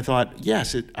 And I thought,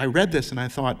 yes, I read this and I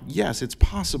thought, yes, it's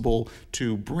possible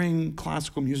to bring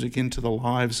classical music into the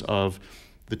lives of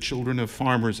the children of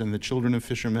farmers and the children of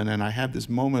fishermen. And I had this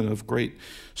moment of great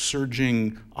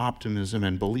surging optimism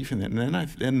and belief in it. And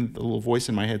then the little voice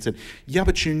in my head said, yeah,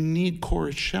 but you need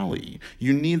Corselli.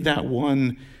 You need that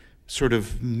one sort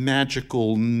of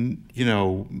magical,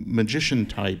 magician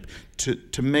type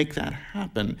to make that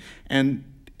happen. And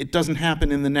it doesn't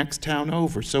happen in the next town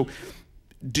over. So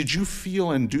did you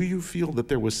feel, and do you feel, that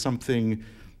there was something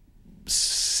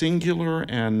singular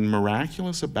and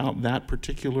miraculous about that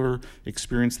particular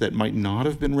experience that might not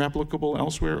have been replicable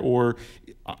elsewhere? Or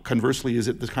conversely, is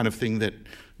it the kind of thing that,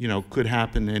 you know, could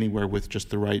happen anywhere with just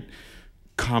the right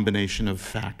combination of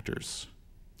factors?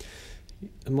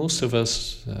 Most of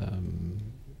us,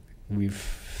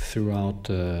 throughout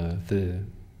the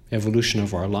evolution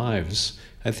of our lives,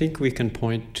 I think we can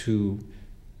point to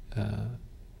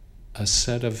a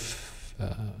set of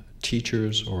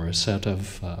teachers or a set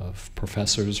of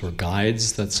professors or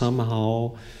guides that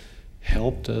somehow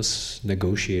helped us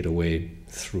negotiate a way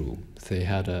through. They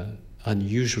had an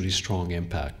unusually strong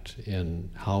impact in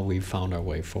how we found our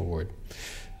way forward.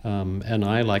 And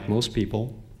I, like most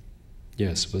people,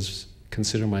 yes,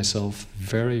 consider myself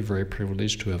very, very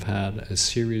privileged to have had a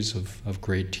series of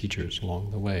great teachers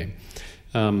along the way.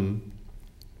 And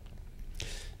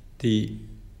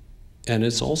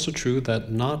it's also true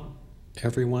that not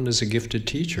everyone is a gifted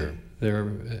teacher.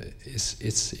 It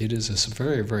is a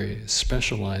very, very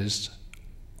specialized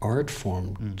art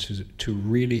form to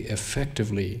really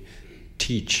effectively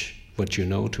teach what you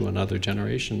know to another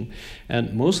generation.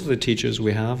 And most of the teachers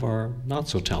we have are not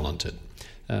so talented.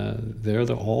 They're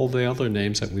all the other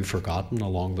names that we've forgotten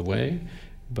along the way,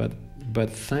 but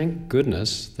thank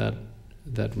goodness that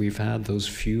we've had those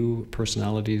few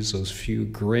personalities, those few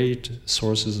great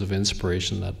sources of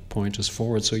inspiration that point us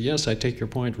forward. So yes, I take your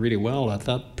point really well at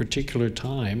that particular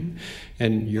time,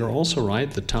 and you're also right,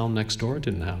 the town next door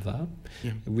didn't have that.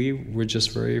 Yeah. We were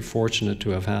just very fortunate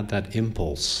to have had that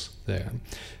impulse there.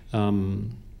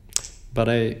 But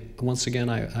once again,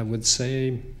 I would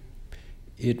say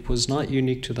it was not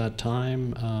unique to that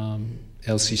time.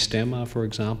 El Sistema, for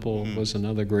example, was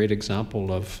another great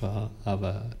example of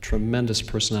a tremendous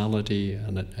personality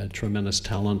and a tremendous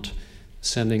talent,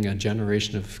 sending a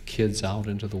generation of kids out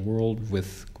into the world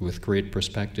with great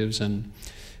perspectives. And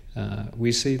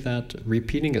we see that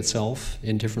repeating itself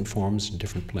in different forms in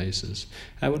different places.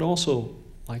 I would also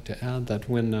like to add that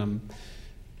when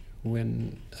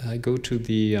I go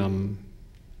to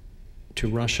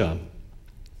Russia,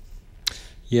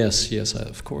 yes,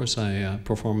 of course I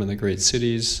perform in the great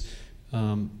cities,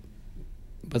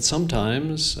 but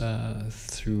sometimes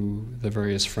through the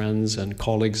various friends and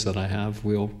colleagues that I have,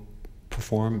 we'll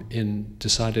perform in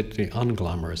decidedly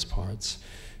unglamorous parts.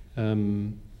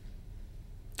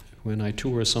 When I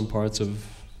tour some parts of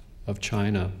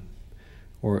China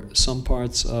or some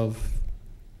parts of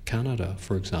Canada,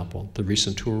 for example, the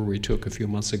recent tour we took a few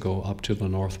months ago up to the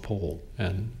North Pole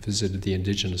and visited the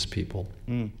indigenous people.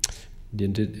 The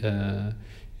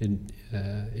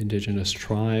indigenous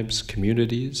tribes,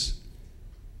 communities,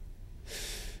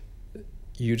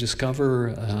 you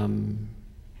discover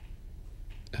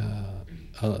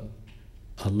a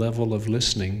level of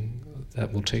listening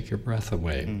that will take your breath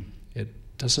away. It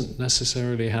doesn't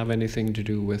necessarily have anything to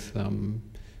do with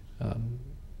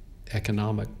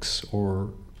economics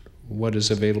or what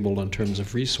is available in terms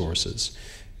of resources.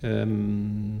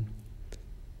 In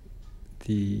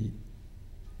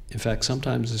fact,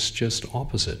 sometimes it's just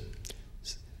opposite.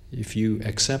 If you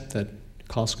accept that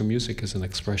classical music is an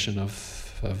expression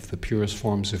of the purest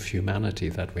forms of humanity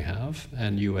that we have,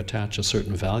 and you attach a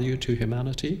certain value to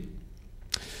humanity,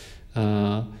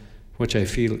 which I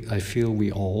feel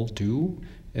we all do,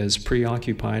 as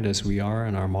preoccupied as we are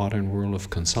in our modern world of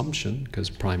consumption, because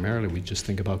primarily we just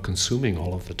think about consuming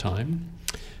all of the time,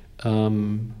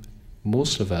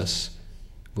 most of us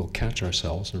will catch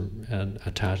ourselves and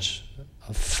attach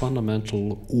a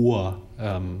fundamental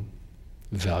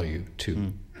value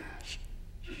to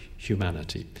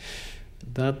humanity.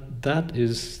 That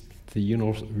is the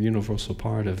universal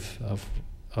part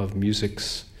of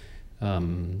music's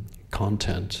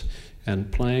content,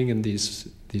 and playing in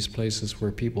these places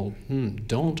where people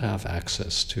don't have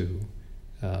access to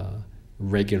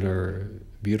regular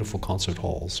beautiful concert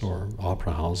halls or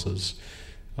opera houses,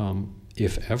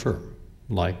 if ever,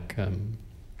 like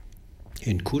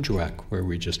in Kuujjuaq, where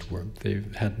we just were. They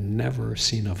had never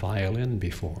seen a violin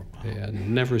before. They had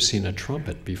never seen a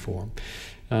trumpet before.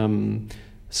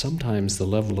 Sometimes the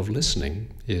level of listening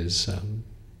is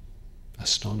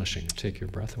astonishing. Take your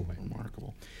breath away.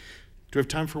 Remarkable. Do we have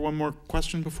time for one more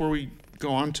question before we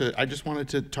go on to? I just wanted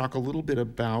to talk a little bit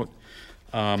about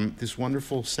this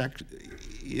wonderful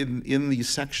in these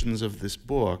sections of this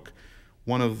book.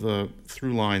 One of the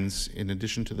through lines, in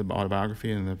addition to the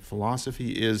autobiography and the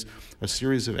philosophy, is a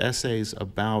series of essays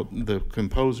about the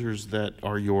composers that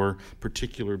are your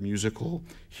particular musical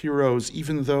heroes,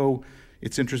 even though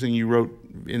it's interesting, you wrote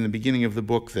in the beginning of the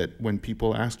book that when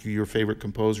people ask you your favorite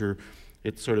composer,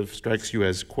 it sort of strikes you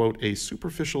as, quote, a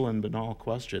superficial and banal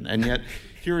question. And yet,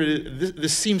 here it is,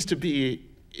 this seems to be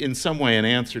in some way an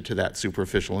answer to that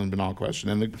superficial and banal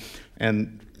question.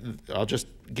 And I'll just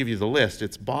give you the list.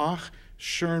 It's Bach,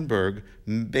 Schoenberg,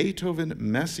 Beethoven,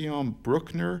 Messiaen,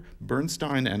 Bruckner,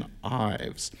 Bernstein, and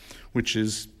Ives, which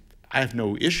is, I have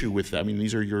no issue with that. I mean,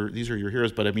 these are your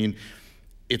heroes, but I mean,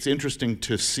 it's interesting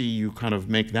to see you kind of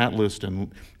make that list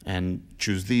and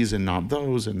choose these and not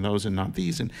those and those and not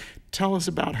these. And tell us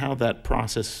about how that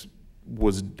process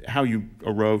was, how you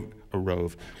arrived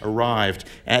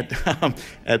at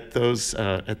those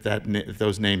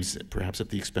names, perhaps at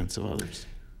the expense of others.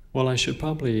 Well, I should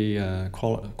probably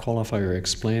qualify or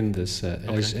explain this.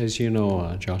 Okay. As you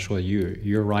know, Joshua,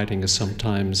 your writing is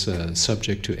sometimes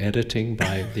subject to editing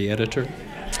by the editor.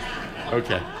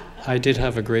 Okay. I did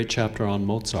have a great chapter on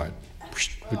Mozart,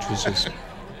 which was just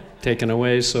taken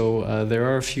away. So there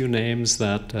are a few names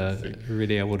that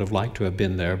really I would have liked to have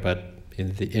been there, but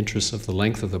in the interest of the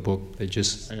length of the book, they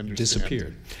just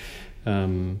disappeared.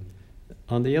 On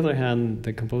the other hand,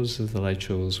 the composers that I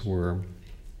chose were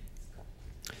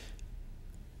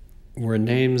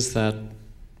names that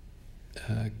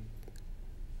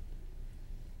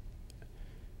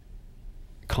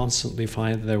constantly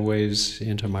find their ways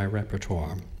into my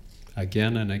repertoire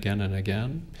again and again and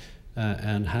again,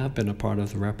 and have been a part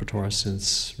of the repertoire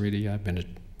since really I've been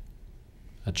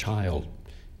a child,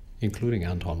 including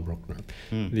Anton Bruckner.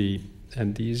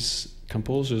 And these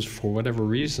composers, for whatever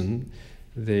reason,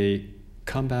 they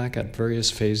come back at various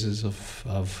phases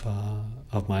of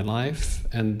my life,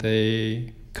 and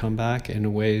they come back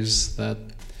in ways that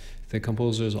the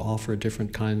composers offer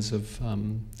different kinds of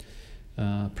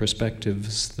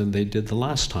perspectives than they did the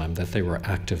last time that they were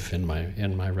active in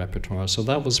my repertoire. So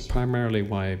that was primarily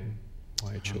why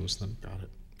I chose them.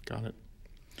 Got it.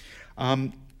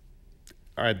 All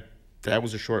right, that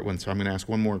was a short one, so I'm going to ask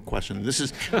one more question. This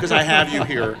is because I have you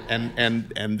here,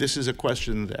 and this is a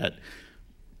question that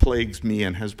plagues me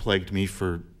and has plagued me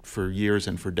for years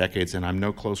and for decades, and I'm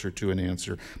no closer to an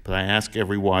answer. But I ask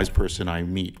every wise person I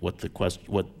meet what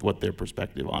their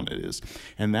perspective on it is,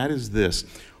 and that is this: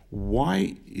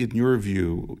 why, in your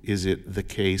view, is it the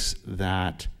case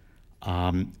that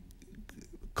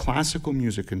classical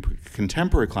music and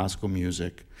contemporary classical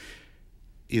music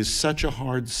is such a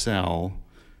hard sell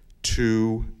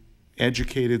to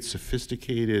educated,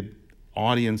 sophisticated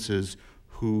audiences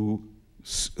who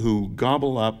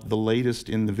gobble up the latest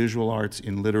in the visual arts,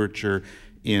 in literature,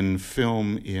 in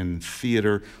film, in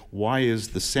theater? Why is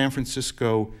the San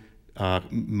Francisco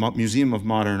Museum of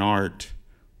Modern Art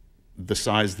the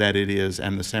size that it is,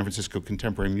 and the San Francisco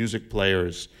Contemporary Music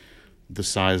Players the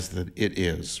size that it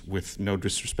is, with no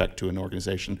disrespect to an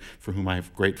organization for whom I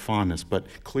have great fondness? But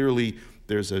clearly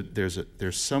there's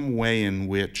some way in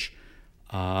which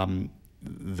that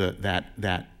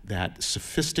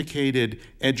sophisticated,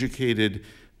 educated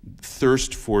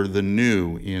thirst for the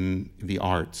new in the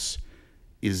arts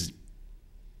is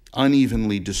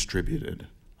unevenly distributed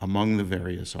among the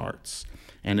various arts.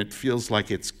 And it feels like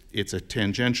it's a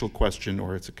tangential question,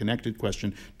 or it's a connected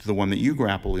question to the one that you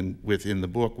grapple with in the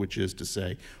book, which is to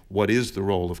say, what is the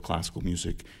role of classical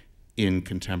music in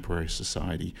contemporary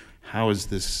society? How is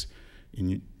this,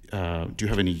 do you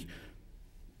have any?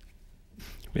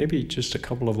 Maybe just a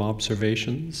couple of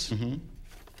observations.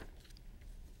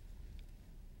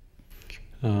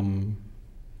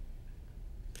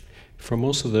 For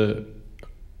most of the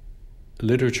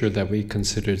literature that we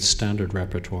considered standard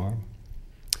repertoire,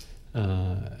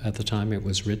 at the time it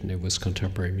was written, it was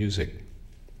contemporary music.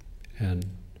 And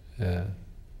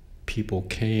people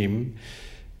came.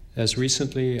 As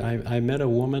recently, I met a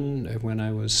woman when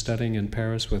I was studying in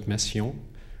Paris with Messiaen,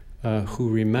 who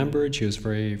remembered, she was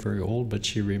very, very old, but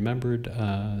she remembered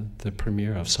the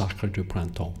premiere of Sacre du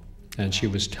Printemps. And she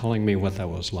was telling me what that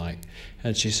was like.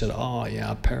 And she said, oh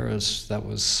yeah, Paris, that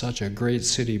was such a great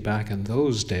city back in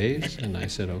those days. And I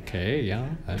said, okay, yeah.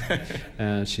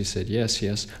 And she said,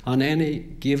 yes. On any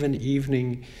given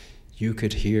evening, you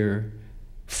could hear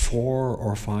 4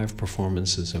 or 5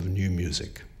 performances of new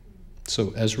music.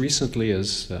 So as recently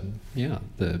as,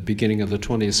 the beginning of the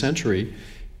 20th century,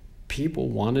 people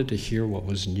wanted to hear what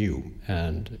was new.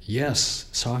 And yes,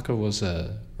 soccer was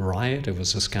a riot, it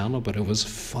was a scandal, but it was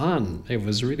fun. It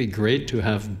was really great to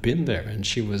have been there, and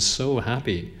she was so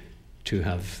happy to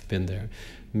have been there.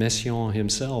 Messiaen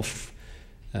himself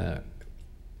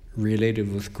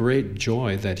related with great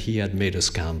joy that he had made a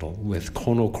scandal with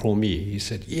chronochromie. He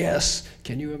said, yes,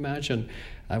 can you imagine?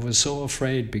 I was so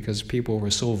afraid because people were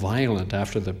so violent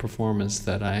after the performance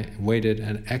that I waited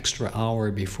an extra hour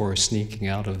before sneaking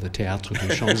out of the Théâtre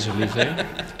des Champs-Élysées.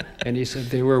 And he said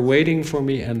they were waiting for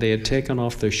me, and they had taken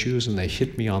off their shoes and they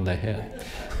hit me on the head.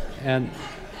 And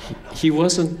he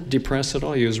wasn't depressed at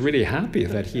all. He was really happy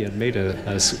that he had made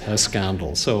a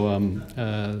scandal. So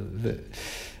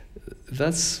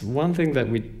that's one thing that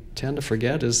we tend to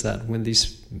forget, is that when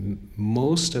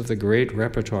most of the great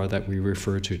repertoire that we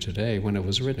refer to today, when it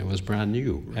was written, it was brand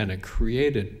new, and it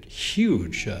created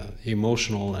huge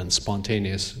emotional and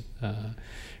spontaneous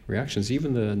reactions.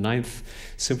 Even the Ninth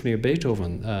Symphony of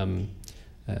Beethoven,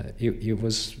 it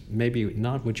was maybe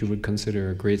not what you would consider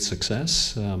a great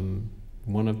success.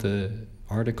 One of the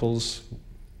articles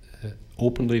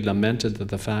openly lamented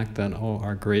the fact that,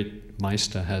 our great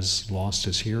Meister has lost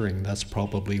his hearing. That's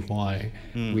probably why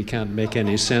we can't make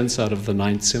any sense out of the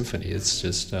Ninth Symphony. It's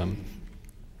just,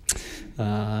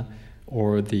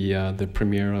 or the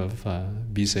premiere of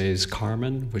Bizet's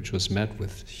Carmen, which was met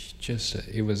with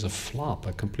it was a flop,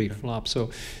 a complete flop. So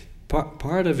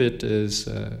part of it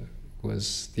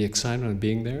was the excitement of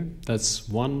being there. That's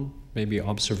one maybe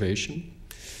observation.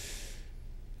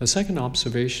 The second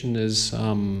observation is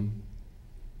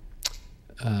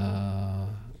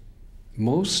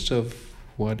most of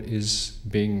what is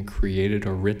being created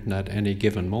or written at any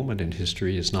given moment in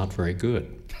history is not very good.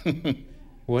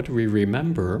 What we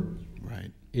remember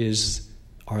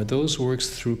are those works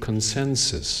through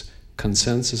consensus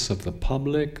of the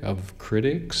public, of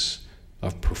critics,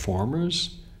 of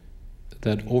performers,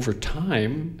 that over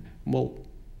time,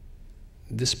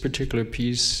 this particular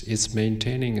piece is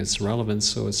maintaining its relevance,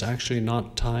 so it's actually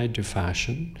not tied to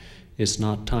fashion. It's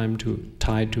not tied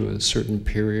to a certain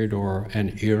period or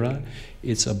an era.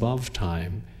 It's above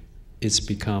time. It's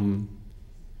become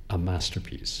a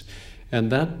masterpiece.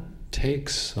 And that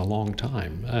takes a long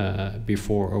time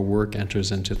before a work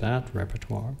enters into that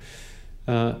repertoire.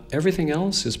 Everything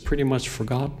else is pretty much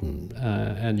forgotten,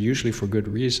 and usually for good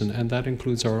reason, and that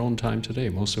includes our own time today.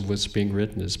 Most of what's being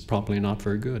written is probably not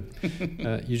very good.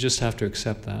 You just have to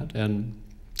accept that. And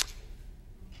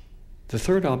the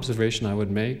third observation I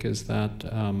would make is that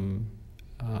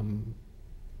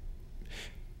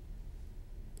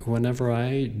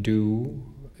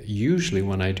usually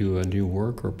when I do a new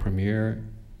work or premiere,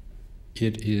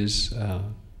 it is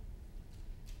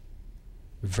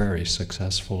very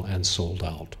successful and sold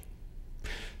out.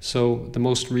 So the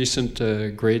most recent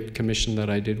great commission that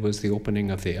I did was the opening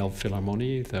of the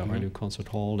Elbphilharmonie, our new concert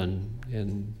hall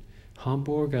in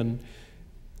Hamburg, and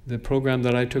the program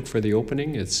that I took for the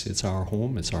opening, it's our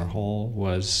home, it's our hall,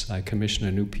 was I commissioned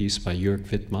a new piece by Jörg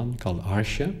Wittmann called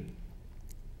Arche,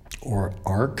 or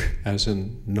Ark, as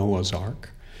in Noah's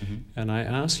Ark. And I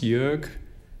asked Jörg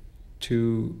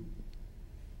to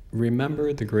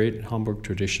remember the great Hamburg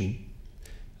tradition,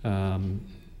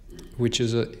 which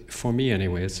is, for me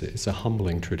anyway, it's a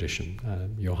humbling tradition.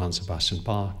 Johann Sebastian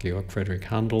Bach, Georg Friedrich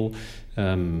Handel,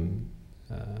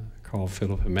 Carl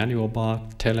Philipp Emanuel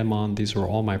Bach, Telemann, these were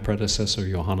all my predecessors,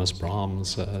 Johannes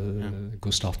Brahms,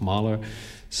 Gustav Mahler.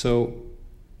 So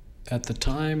at the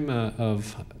time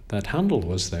that Handel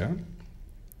was there,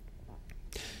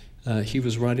 he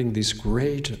was writing these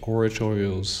great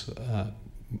oratorios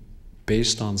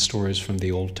based on stories from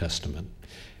the Old Testament.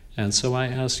 And so I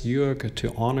asked Jörg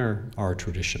to honor our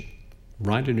tradition,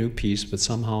 write a new piece, but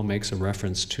somehow makes a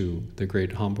reference to the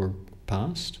great Hamburg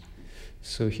past.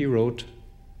 So he wrote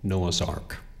Noah's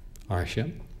Ark,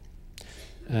 Arche.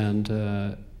 And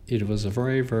it was a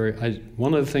very,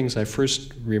 one of the things I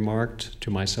first remarked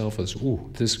to myself was,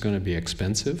 this is going to be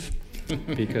expensive,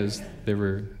 because there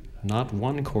were not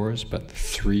one chorus, but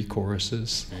 3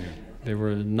 choruses. There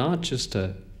were not just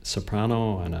a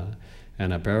soprano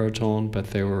and a baritone,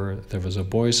 but there was a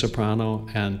boy soprano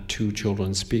and 2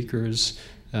 children speakers.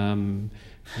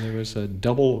 There was a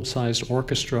double-sized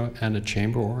orchestra and a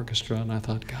chamber orchestra, and I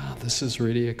thought, God, this is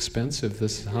really expensive.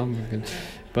 This is how I'm going.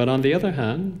 But on the other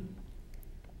hand,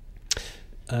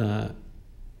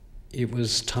 it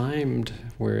was timed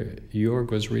where Jörg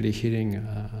was really hitting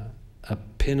a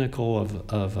pinnacle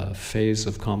of a phase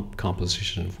of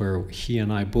composition, where he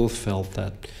and I both felt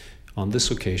that on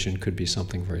this occasion could be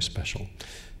something very special.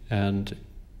 And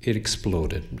it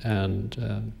exploded.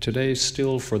 And today,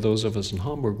 still, for those of us in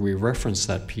Hamburg, we reference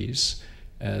that piece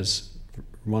as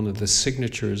one of the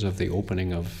signatures of the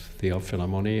opening of the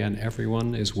Elbphilharmonie, and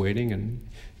everyone is waiting, and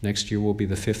next year will be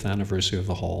the 5th anniversary of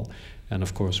the hall. And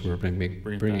of course, we're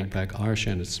bringing back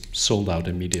Arche, and it's sold out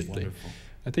immediately. Wonderful.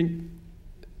 I think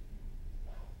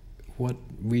what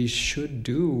we should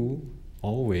do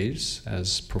always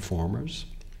as performers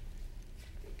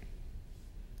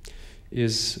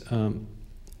is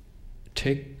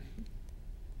take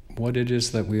what it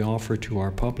is that we offer to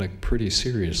our public pretty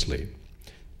seriously.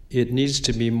 It needs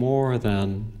to be more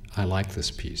than, I like this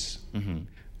piece.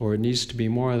 Or it needs to be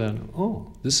more than,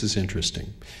 this is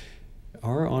interesting.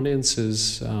 our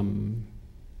audiences,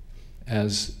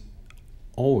 as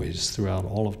always throughout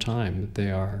all of time,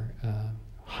 they are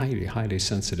highly, highly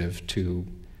sensitive to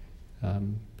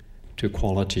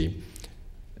quality.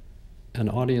 An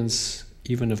audience,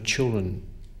 even of children,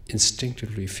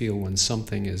 instinctively feel when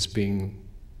something is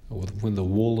when the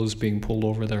wool is being pulled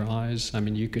over their eyes. I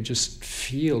mean, you could just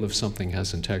feel if something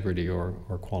has integrity or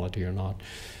quality or not.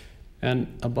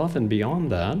 And above and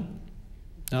beyond that,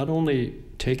 not only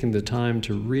taking the time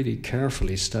to really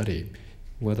carefully study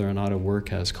whether or not a work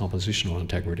has compositional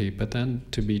integrity, but then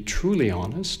to be truly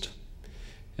honest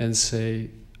and say,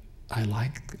 I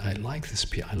like this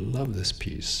piece, I love this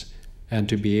piece, and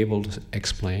to be able to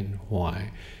explain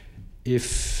why.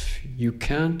 If you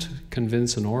can't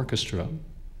convince an orchestra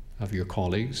of your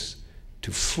colleagues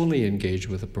to fully engage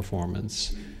with the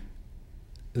performance,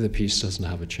 the piece doesn't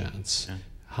have a chance. Yeah.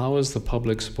 How is the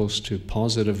public supposed to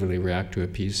positively react to a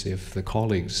piece if the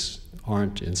colleagues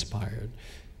aren't inspired?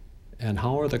 And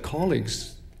how are the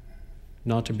colleagues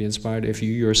not to be inspired if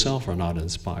you yourself are not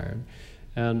inspired?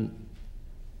 And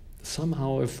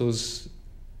somehow, if those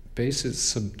basic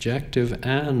subjective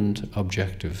and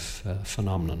objective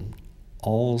phenomenon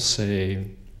all say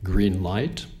green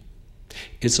light,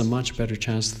 it's a much better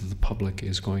chance that the public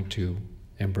is going to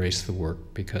embrace the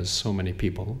work, because so many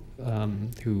people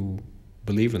who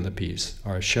believe in the piece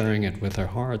are sharing it with their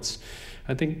hearts.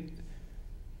 I think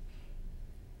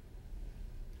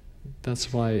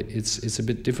that's why it's a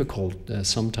bit difficult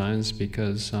sometimes,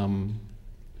 because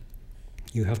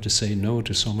you have to say no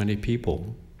to so many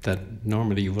people that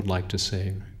normally you would like to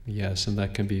say yes, and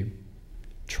that can be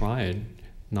tried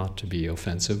not to be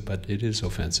offensive, but it is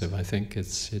offensive. I think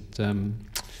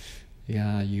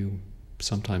you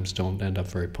sometimes don't end up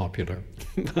very popular.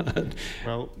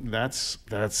 Well, that's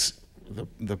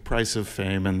the price of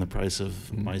fame and the price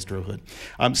of maestrohood.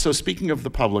 So speaking of the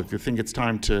public, I think it's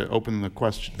time to open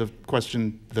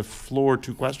the floor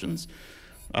to questions.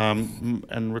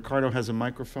 And Ricardo has a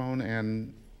microphone,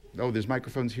 and there's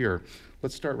microphones here.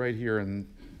 Let's start right here. And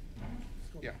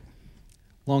yeah.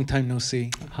 Long time no see.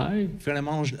 Hi.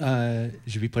 Vraiment,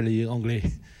 je vais pas lire anglais.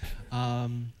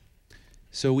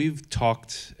 So we've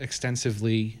talked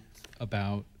extensively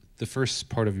about the first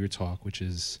part of your talk, which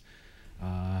is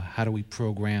how do we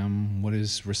program, what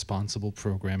is responsible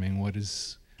programming, what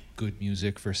is good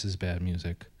music versus bad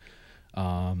music.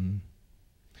 In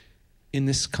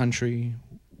this country,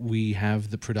 we have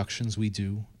the productions we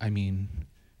do. I mean,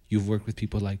 you've worked with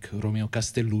people like Romeo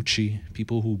Castellucci,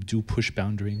 people who do push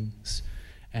boundaries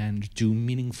and do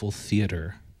meaningful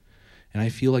theater. And I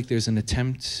feel like there's an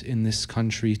attempt in this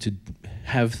country to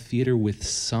have theater with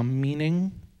some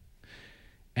meaning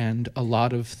and a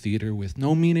lot of theater with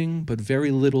no meaning, but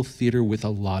very little theater with a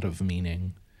lot of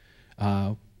meaning,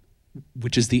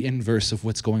 which is the inverse of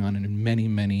what's going on in many,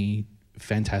 many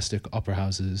fantastic opera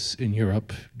houses in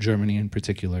Europe, Germany in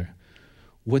particular.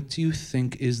 What do you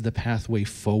think is the pathway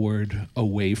forward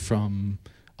away from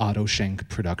Otto Schenk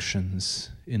productions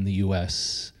in the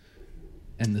US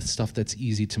and the stuff that's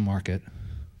easy to market?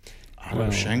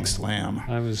 Otto Schenk slam.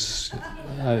 I was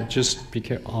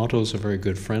Otto's a very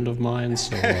good friend of mine,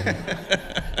 so.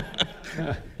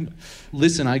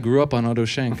 Listen, I grew up on Otto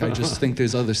Schenk. I just think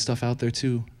there's other stuff out there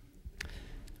too.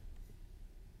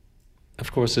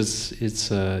 Of course,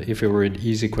 it's if it were an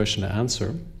easy question to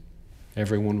answer,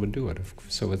 everyone would do it.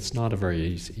 So it's not a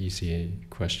very easy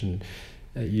question.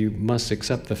 You must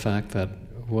accept the fact that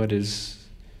what is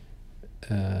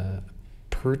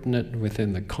pertinent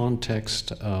within the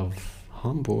context of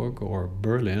Hamburg or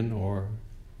Berlin or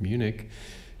Munich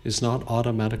is not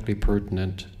automatically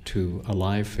pertinent to a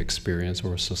life experience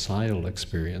or a societal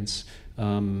experience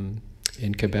in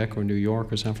Quebec or New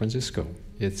York or San Francisco.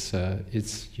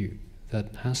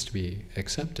 That has to be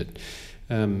accepted.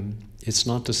 It's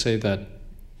not to say that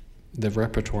the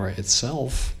repertoire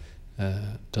itself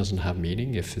doesn't have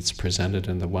meaning if it's presented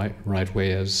in the right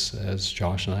way, as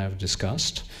Josh and I have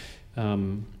discussed.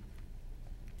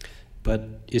 But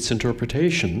its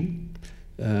interpretation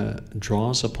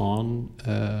draws upon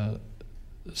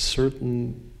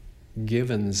certain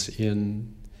givens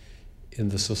in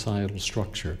the societal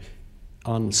structure.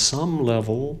 On some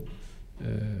level,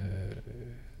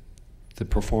 the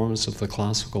performance of the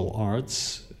classical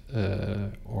arts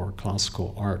or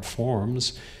classical art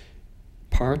forms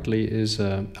partly is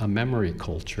a memory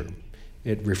culture.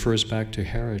 It refers back to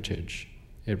heritage.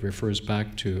 It refers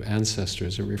back to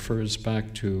ancestors. It refers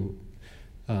back to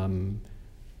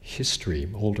history,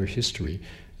 older history.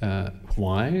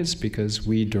 Why? It's because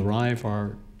we derive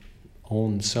our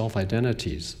own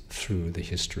self-identities through the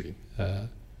history.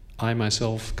 I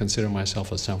myself consider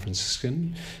myself a San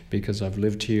Franciscan because I've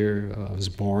lived here. I was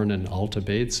born in Alta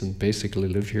Bates and basically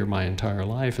lived here my entire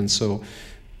life. And so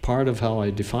part of how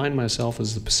I define myself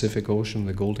is the Pacific Ocean,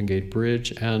 the Golden Gate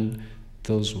Bridge, and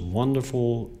those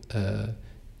wonderful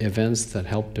events that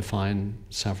help define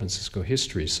San Francisco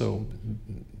history. So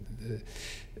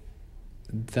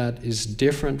that is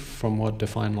different from what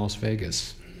defined Las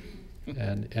Vegas.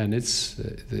 And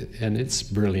its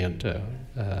brilliant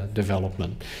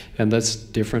development, and that's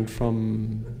different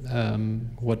from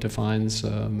what defines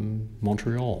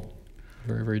Montreal.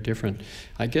 Very, very different.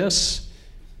 I guess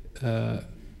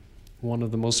one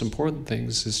of the most important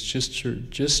things is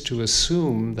just to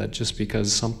assume that just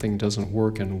because something doesn't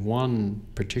work in one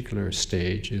particular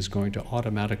stage is going to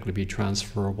automatically be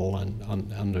transferable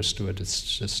and understood.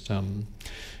 It's just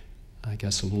I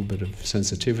guess a little bit of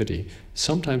sensitivity.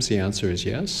 Sometimes the answer is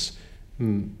yes.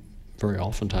 Very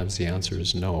oftentimes the answer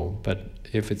is no. But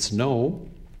if it's no,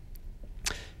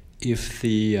 if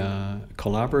the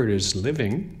collaborator is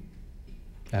living,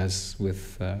 as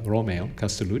with Romeo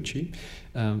Castellucci,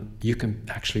 you can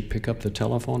actually pick up the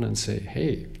telephone and say,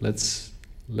 "Hey, let's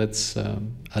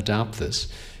adapt this."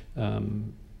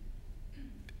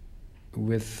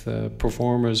 With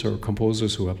performers or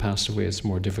composers who have passed away, it's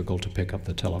more difficult to pick up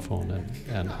the telephone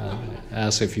and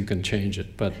ask if you can change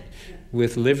it. But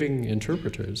with living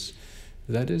interpreters,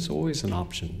 that is always an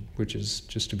option, which is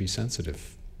just to be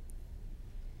sensitive.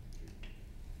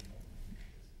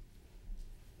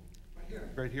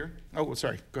 Right here? Oh,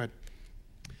 sorry. Go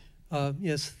ahead.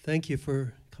 Yes, thank you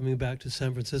for coming back to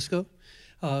San Francisco.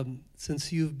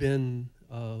 Since you've been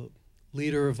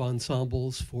leader of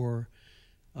ensembles for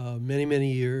many,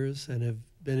 many years and have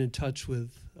been in touch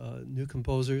with new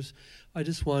composers, I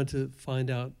just wanted to find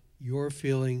out your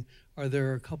feeling. Are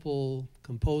there a couple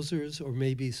composers or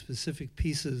maybe specific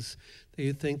pieces that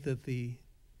you think that the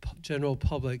general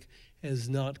public has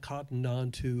not cottoned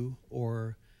on to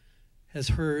or has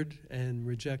heard and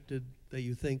rejected, that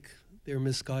you think they're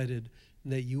misguided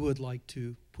and that you would like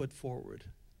to put forward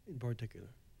in particular?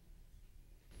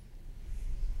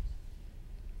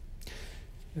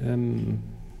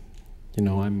 You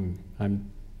know, I'm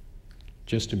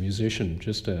just a musician,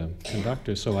 just a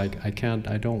conductor, so I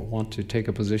don't want to take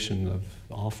a position of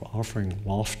offering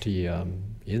lofty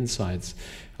insights.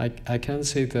 I can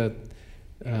say that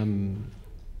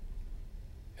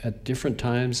at different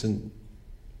times, and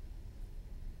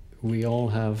we all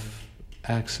have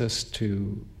access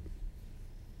to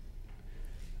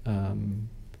a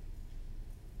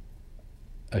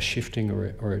shifting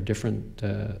or a different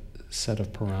set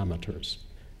of parameters.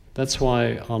 That's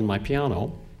why on my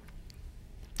piano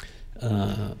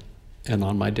and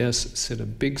on my desk sit a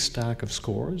big stack of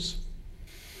scores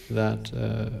that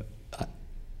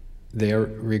they are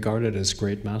regarded as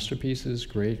great masterpieces,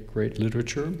 great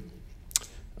literature,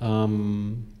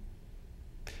 and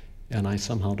I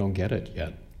somehow don't get it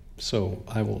yet. So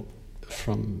I will,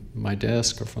 from my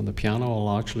desk or from the piano,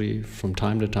 I'll actually from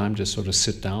time to time just sort of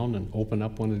sit down and open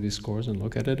up one of these scores and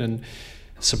look at it, and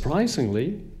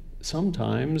surprisingly,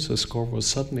 sometimes a score will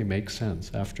suddenly make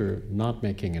sense after not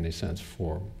making any sense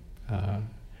for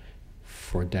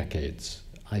decades.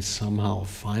 I somehow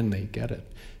finally get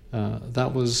it.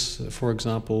 That was, for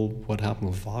example, what happened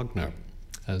with Wagner.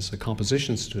 As a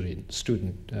composition student,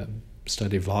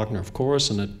 studied Wagner, of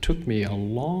course, and it took me a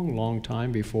long, long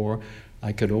time before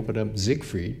I could open up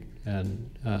Siegfried and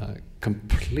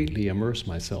completely immerse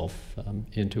myself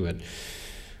into it.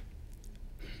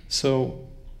 So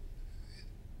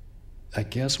I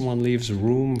guess one leaves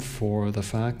room for the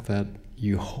fact that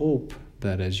you hope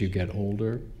that as you get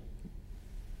older,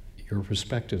 your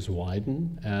perspectives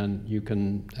widen and you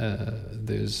can,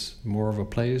 there's more of a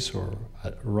place or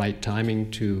a right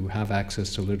timing to have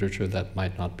access to literature that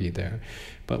might not be there.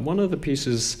 But one of the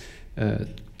pieces,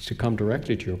 to come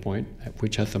directly to your point,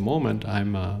 which at the moment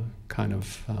I'm kind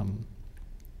of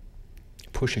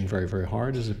pushing very, very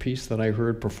hard, is a piece that I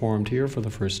heard performed here for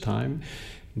the first time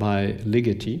by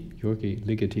Ligeti, Georgi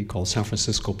Ligeti, called San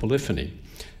Francisco Polyphony.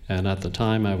 And at the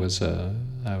time I was a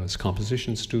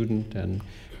composition student, and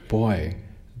boy,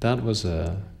 that was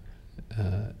a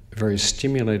very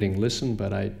stimulating listen,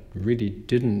 but I really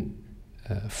didn't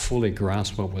fully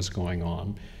grasp what was going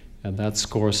on. And that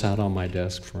score sat on my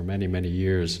desk for many, many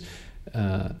years.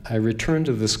 I returned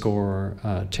to the score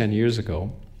 10 years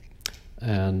ago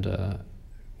and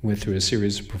went through a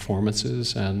series of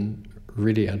performances and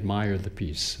really admired the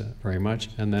piece very much.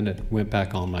 And then it went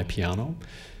back on my piano.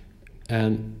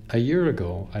 And a year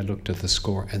ago, I looked at the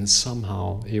score and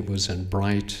somehow it was in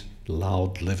bright,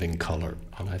 loud, living color.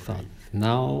 And I thought,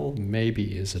 now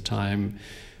maybe is a time.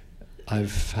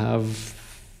 I've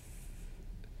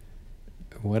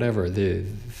whatever the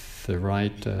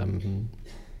right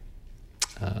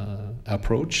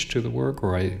approach to the work,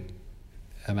 or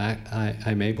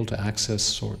I'm able to access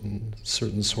certain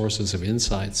sources of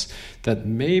insights that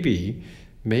maybe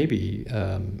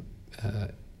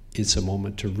it's a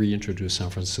moment to reintroduce San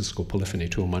Francisco polyphony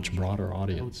to a much broader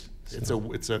audience.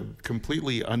 It's a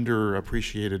completely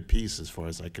underappreciated piece, as far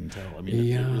as I can tell. I mean,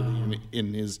 Yeah. it really,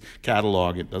 in his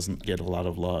catalog, it doesn't get a lot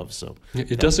of love. So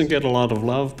it doesn't get a lot of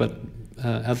love, but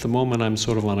at the moment I'm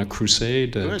sort of on a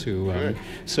crusade Good.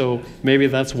 So maybe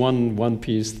that's one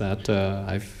piece that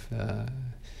I've.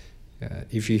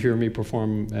 If you hear me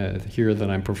perform, hear that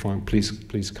I'm performing,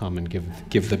 please come and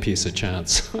give the piece a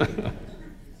chance.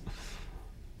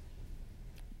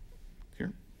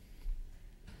 here.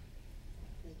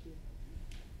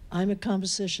 I'm a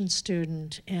composition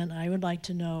student, and I would like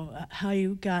to know how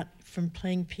you got from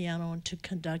playing piano into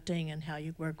conducting, and how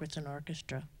you work with an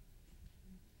orchestra.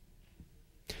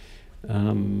 Could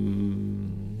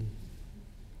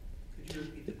you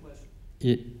repeat the question?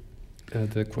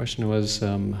 The question was,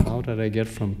 how did I get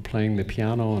from playing the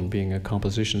piano and being a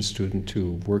composition student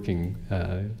to working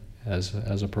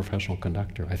as a professional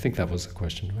conductor? I think that was the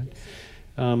question, right?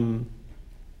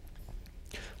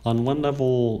 On one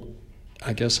level,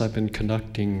 I guess I've been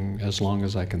conducting as long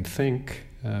as I can think,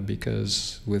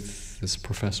 because with this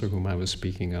professor whom I was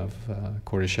speaking of,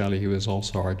 Cordicelli, he was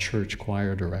also our church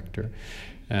choir director,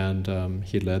 and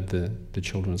he led the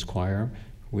children's choir,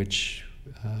 which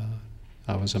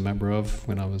I was a member of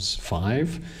when I was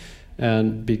 5.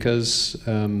 And because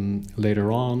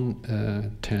later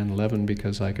on, 10, 11,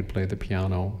 because I could play the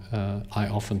piano, I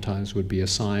oftentimes would be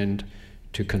assigned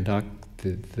to conduct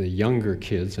the younger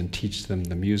kids and teach them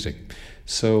the music.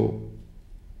 So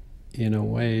in a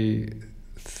way,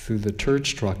 through the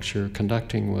church structure,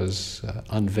 conducting was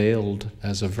unveiled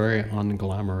as a very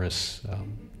unglamorous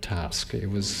task.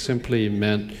 It was simply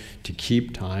meant to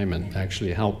keep time and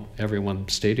actually help everyone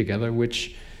stay together,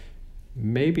 which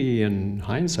maybe in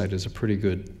hindsight is a pretty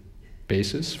good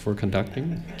basis for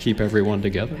conducting, keep everyone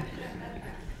together.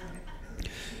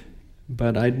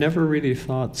 But I'd never really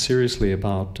thought seriously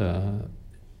about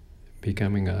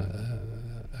becoming a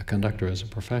conductor as a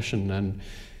profession, and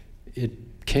it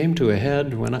came to a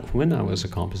head when I was a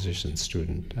composition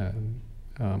student.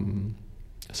 San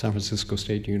Francisco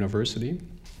State University,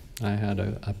 I had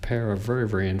a pair of very,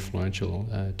 very influential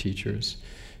teachers,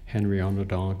 Henry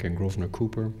Arnodonk and Grosvenor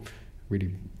Cooper,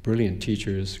 really brilliant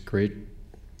teachers, great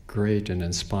and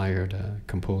inspired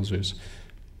composers.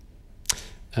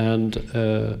 And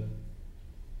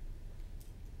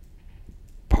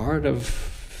part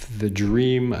of the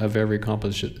dream of every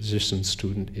composition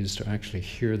student is to actually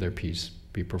hear their piece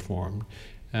be performed.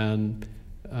 And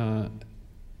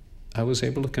I was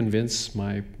able to convince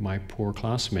my poor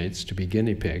classmates to be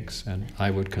guinea pigs, and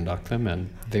I would conduct them, and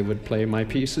they would play my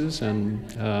pieces,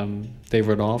 and they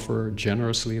would offer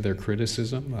generously their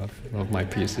criticism of my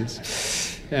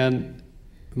pieces. And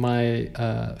my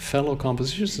fellow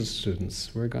composition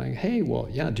students were going, hey, well,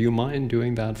 yeah, do you mind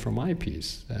doing that for my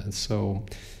piece? And so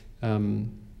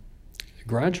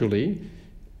gradually,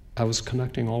 I was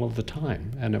conducting all of the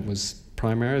time, and it was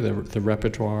primarily the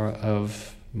repertoire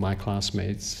of my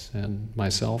classmates and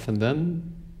myself, and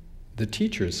then the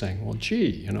teachers saying, well, gee,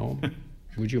 you know,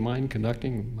 would you mind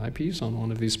conducting my piece on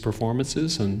one of these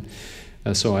performances? And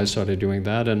so I started doing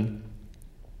that, and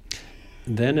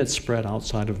then it spread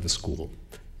outside of the school.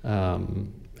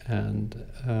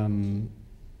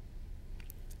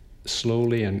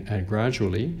 Slowly and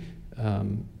gradually, I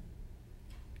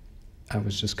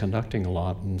was just conducting a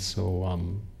lot, and so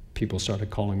people started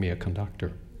calling me a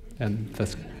conductor. And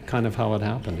that's kind of how it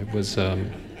happened. It was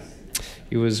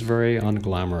very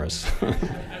unglamorous.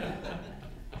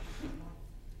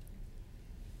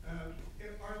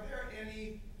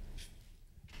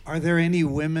 Are there any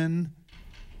women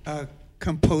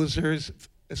composers,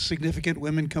 significant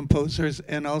women composers,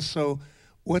 and also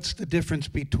what's the difference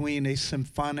between a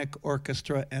symphonic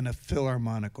orchestra and a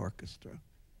philharmonic orchestra?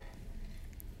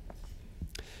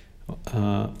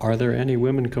 Are there any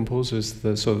women composers?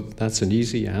 So that's an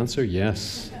easy answer,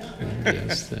 yes.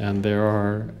 Yes. And there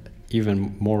are,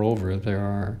 even moreover, there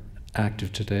are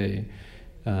active today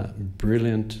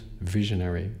brilliant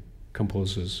visionary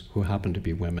composers who happen to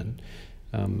be women.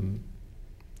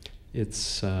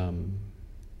 It's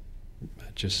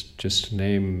just to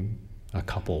name a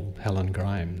couple, Helen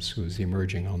Grimes, who's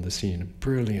emerging on the scene, a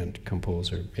brilliant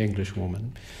composer, English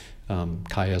woman,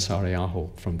 Kaija Saariaho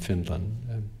from Finland,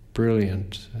 a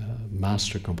brilliant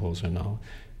master composer now,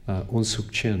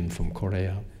 Unsuk Chin from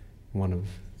Korea, one of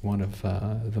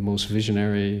the most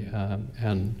visionary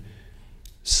and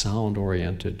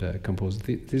sound-oriented composers.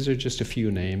 These are just a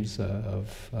few names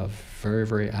of very,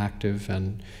 very active,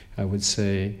 and I would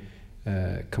say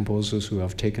composers who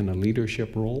have taken a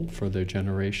leadership role for their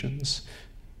generations,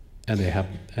 and they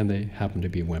happen to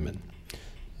be women.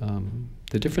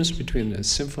 The difference between a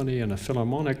symphony and a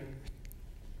philharmonic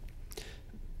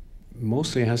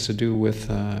mostly has to do with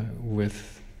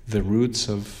the roots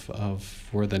of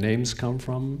where the names come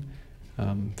from.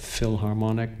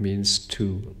 Philharmonic means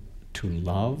to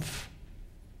love,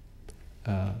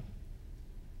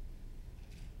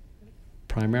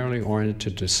 primarily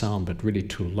oriented to sound, but really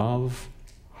to love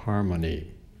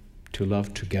harmony, to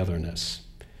love togetherness.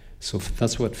 So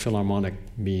that's what philharmonic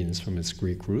means from its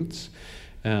Greek roots.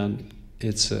 And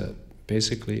it's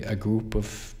basically a group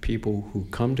of people who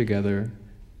come together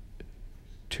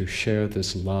to share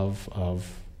this love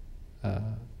of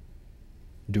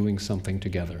doing something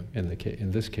together.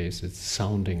 In this case, it's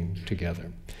sounding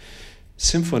together.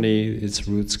 Symphony, its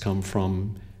roots come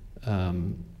from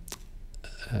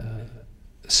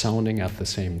sounding at the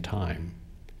same time,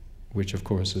 which of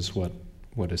course is what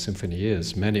a symphony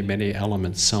is. Many, many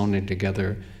elements sounding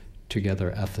together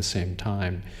at the same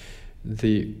time.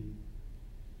 The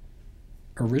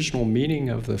original meaning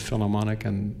of the philharmonic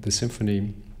and the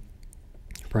symphony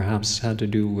perhaps had to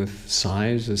do with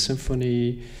size. A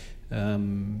symphony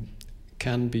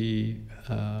can be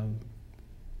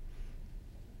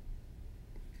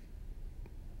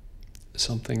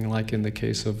something like in the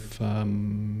case of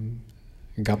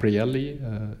Gabrielli,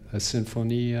 a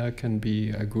sinfonia can be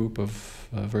a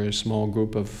very small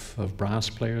group of brass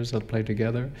players that play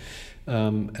together.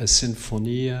 A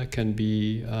sinfonia can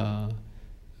be,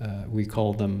 we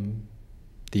call them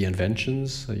the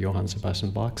inventions, Johann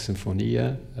Sebastian Bach,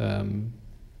 Sinfonia,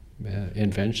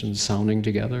 inventions sounding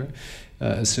together.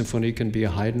 A symphony can be a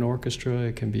Haydn orchestra,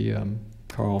 it can be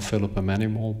Carl Philipp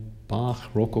Emanuel Bach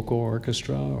Rococo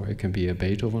orchestra, or it can be a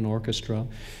Beethoven orchestra.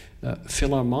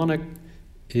 Philharmonic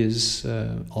is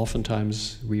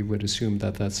oftentimes we would assume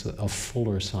that that's a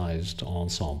fuller-sized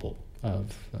ensemble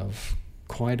of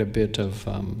quite a bit of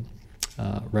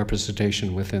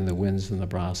representation within the winds and the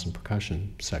brass and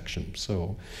percussion section.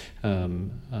 So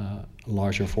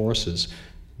larger forces.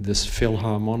 This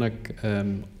philharmonic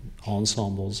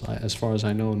ensembles, as far as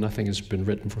I know, nothing has been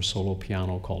written for solo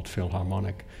piano called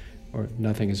philharmonic, or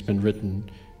nothing has been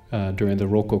written during the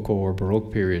Rococo or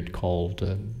Baroque period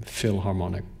called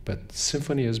philharmonic. But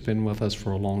symphony has been with us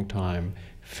for a long time.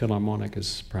 Philharmonic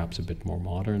is perhaps a bit more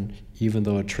modern, even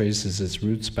though it traces its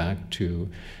roots back to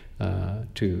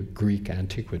Greek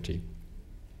antiquity.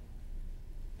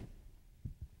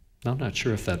 I'm not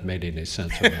sure if that made any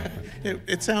sense or not.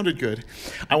 It sounded good.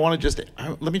 I want to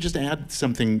let me just add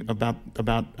something about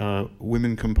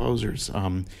women composers.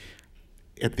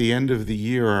 At the end of the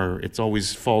year, it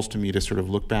always falls to me to sort of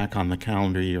look back on the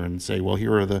calendar year and say, well,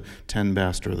 here are the 10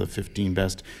 best or the 15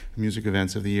 best music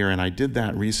events of the year. And I did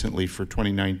that recently for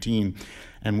 2019.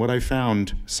 And what I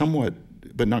found, somewhat,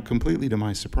 but not completely to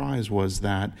my surprise, was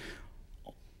that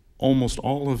almost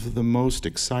all of the most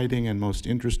exciting and most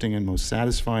interesting and most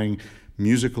satisfying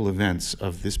musical events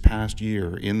of this past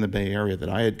year in the Bay Area that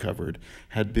I had covered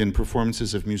had been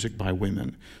performances of music by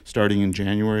women, starting in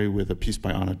January with a piece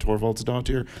by Anna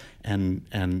Thorvaldsdottir, and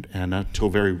until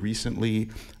very recently,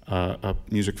 a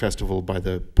music festival by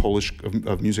the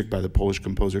of music by the Polish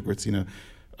composer Grycyna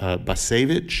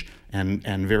Basiewicz,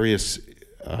 and various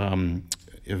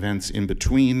events in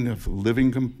between of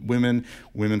living women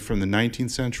from the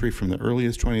 19th century, from the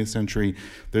earliest 20th century.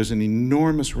 There's an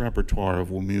enormous repertoire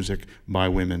of music by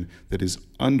women that is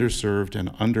underserved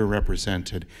and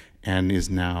underrepresented and is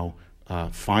now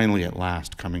finally at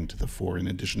last coming to the fore, in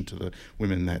addition to the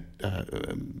women that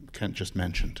Kent just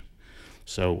mentioned.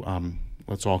 So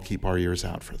let's all keep our ears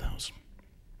out for those.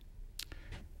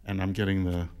 And I'm getting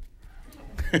the...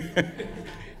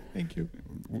 Thank you.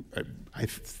 I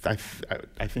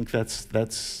think that's.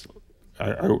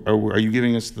 Are you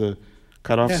giving us the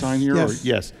cutoff sign here? Yes. Or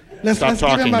yes. Let's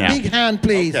give him a big hand,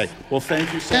 please. Okay. Well,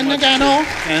 thank you so Ken much. Nagano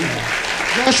And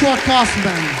Joshua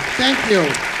Kosman. Thank you.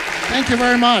 Thank you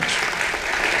very much.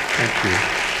 Thank you.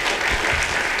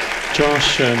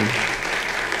 Josh,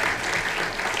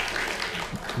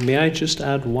 may I just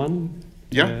add one?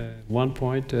 Yeah. One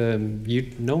point.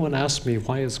 No one asked me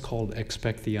why it's called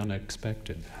Expect the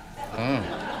Unexpected. Oh.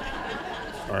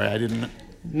 Sorry, I didn't.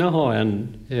 No,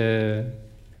 and it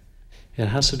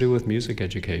has to do with music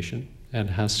education, and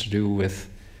it has to do with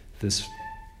this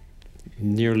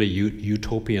nearly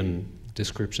utopian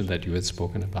description that you had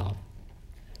spoken about.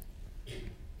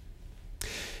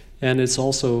 And it's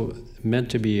also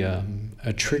meant to be a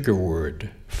trigger word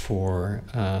for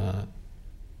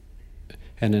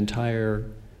an entire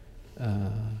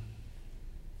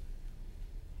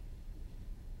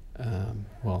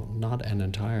well, not an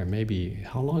entire, maybe,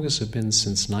 how long has it been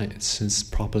since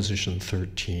Proposition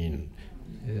 13?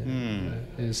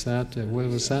 Is that, what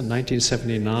was that,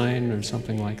 1979 or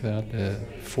something like that?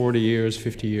 40 years,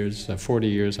 50 years, 40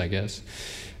 years, I guess.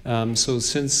 So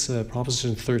since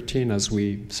Proposition 13, as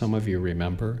some of you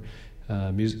remember,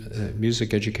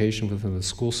 music education within the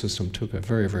school system took a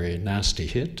very, very nasty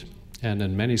hit, and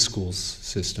in many schools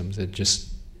systems it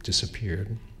just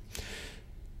disappeared.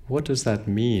 What does that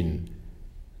mean?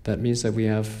 That means that we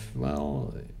have,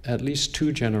 well, at least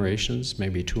 2 generations,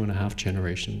 maybe 2.5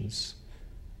 generations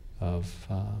of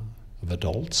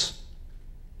adults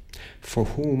for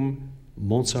whom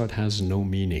Mozart has no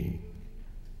meaning.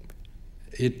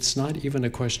 It's not even a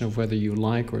question of whether you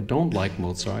like or don't like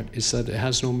Mozart, it's that it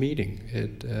has no meaning.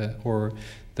 Or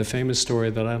the famous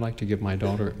story that I like to give my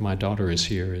daughter is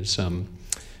here, is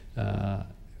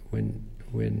when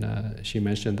she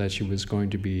mentioned that she was going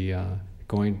to be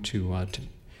going to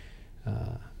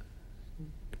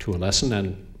a lesson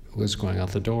and was going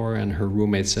out the door, and her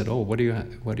roommate said, "Oh, what do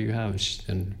you have?"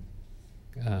 And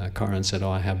Karen said,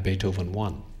 "Oh, I have Beethoven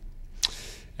 1."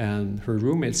 And her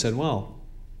roommate said, "Well,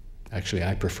 actually,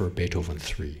 I prefer Beethoven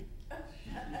 3."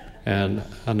 And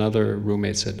another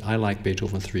roommate said, "I like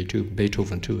Beethoven 3 too.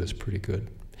 Beethoven 2 is pretty good."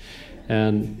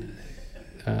 And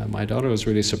my daughter was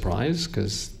really surprised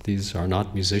because these are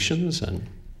not musicians, and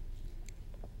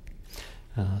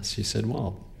she said,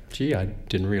 "Well, gee, I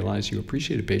didn't realize you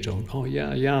appreciated Beethoven." "Oh,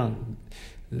 yeah,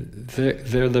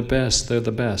 they're the best, they're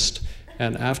the best."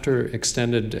 And after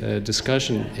extended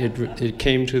discussion, it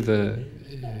came to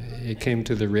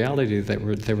the reality that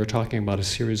they were talking about a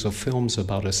series of films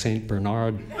about a Saint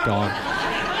Bernard dog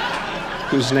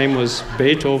whose name was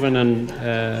Beethoven, and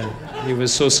he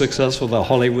was so successful that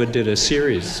Hollywood did a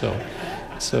series.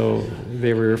 So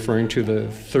they were referring to the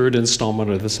 3rd installment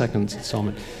or the 2nd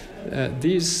installment.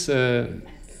 These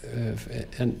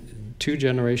and 2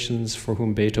 generations for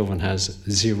whom Beethoven has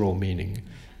 0 meaning,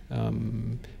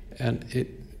 and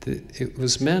it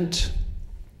was meant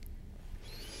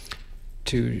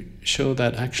to show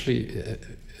that actually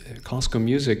classical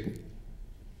music,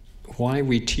 why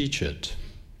we teach it,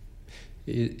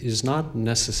 is not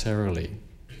necessarily,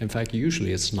 in fact,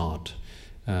 usually it's not,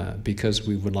 because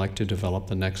we would like to develop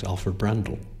the next Alfred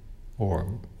Brendel,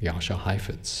 or Jascha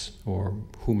Heifetz, or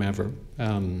whomever,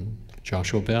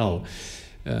 Joshua Bell.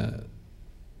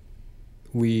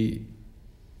 We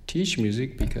teach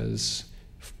music because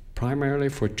primarily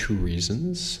for 2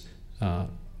 reasons.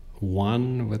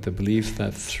 One, with the belief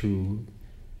that through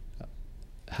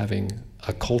having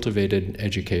a cultivated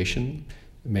education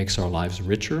makes our lives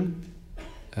richer.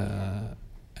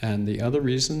 And the other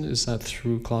reason is that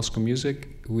through classical music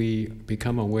we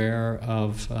become aware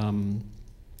of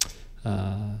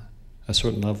a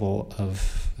certain level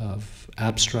of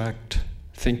abstract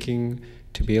thinking,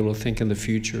 to be able to think in the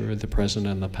future, the present,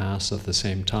 and the past at the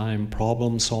same time.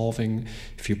 Problem solving.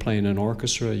 If you play in an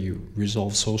orchestra, you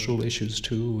resolve social issues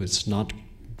too. It's not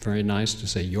very nice to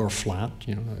say you're flat.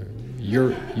 You know,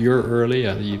 you're early.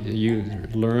 You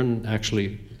learn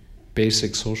actually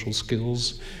basic social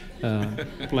skills.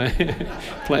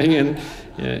 Playing in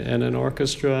an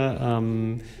orchestra,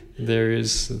 there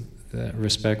is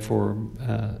respect for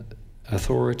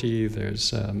authority,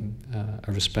 there's a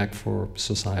respect for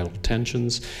societal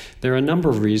tensions. There are a number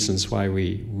of reasons why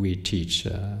we teach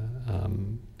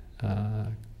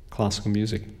classical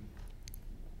music.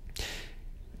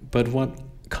 But what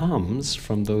comes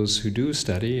from those who do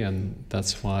study, and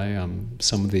that's why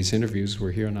some of these interviews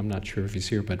were here, and I'm not sure if he's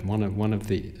here, but one of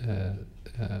the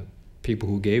people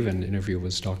who gave an interview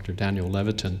was Dr. Daniel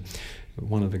Levitin,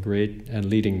 one of the great and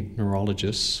leading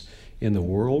neurologists in the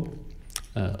world.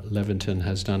 Levitin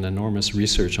has done enormous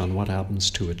research on what happens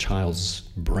to a child's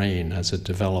brain as it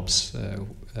develops,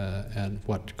 and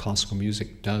what classical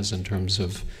music does in terms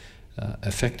of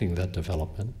affecting that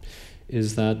development,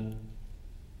 is that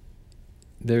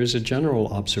there's a general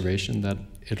observation that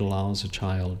it allows a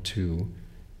child to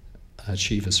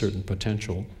achieve a certain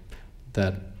potential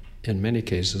that in many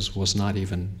cases was not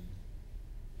even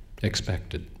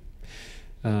expected.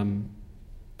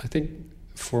 I think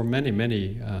for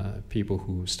many people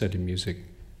who study music,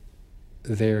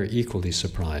 they're equally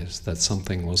surprised that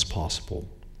something was possible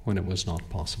when it was not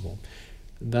possible.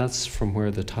 That's from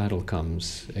where the title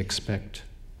comes, Expect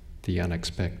the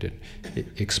Unexpected.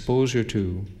 Exposure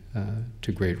to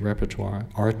great repertoire,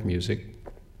 art music,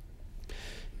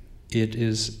 it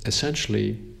is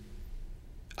essentially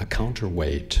a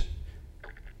counterweight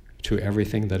to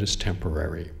everything that is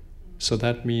temporary. So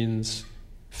that means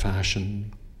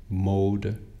fashion,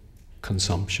 mode,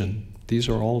 consumption. These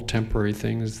are all temporary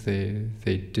things.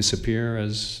 They disappear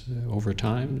as over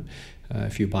time.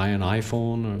 If you buy an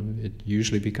iPhone, it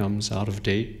usually becomes out of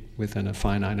date within a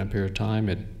finite period of time.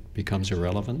 It becomes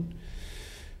irrelevant.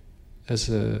 As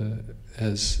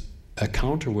a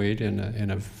counterweight in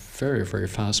a very, very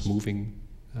fast-moving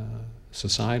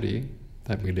society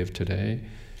that we live today,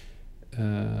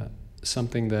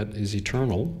 something that is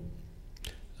eternal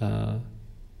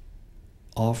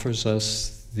offers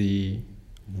us the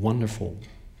wonderful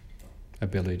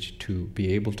ability to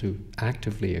be able to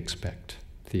actively expect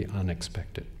the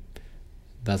unexpected.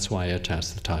 That's why I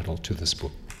attached the title to this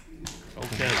book.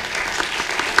 Okay.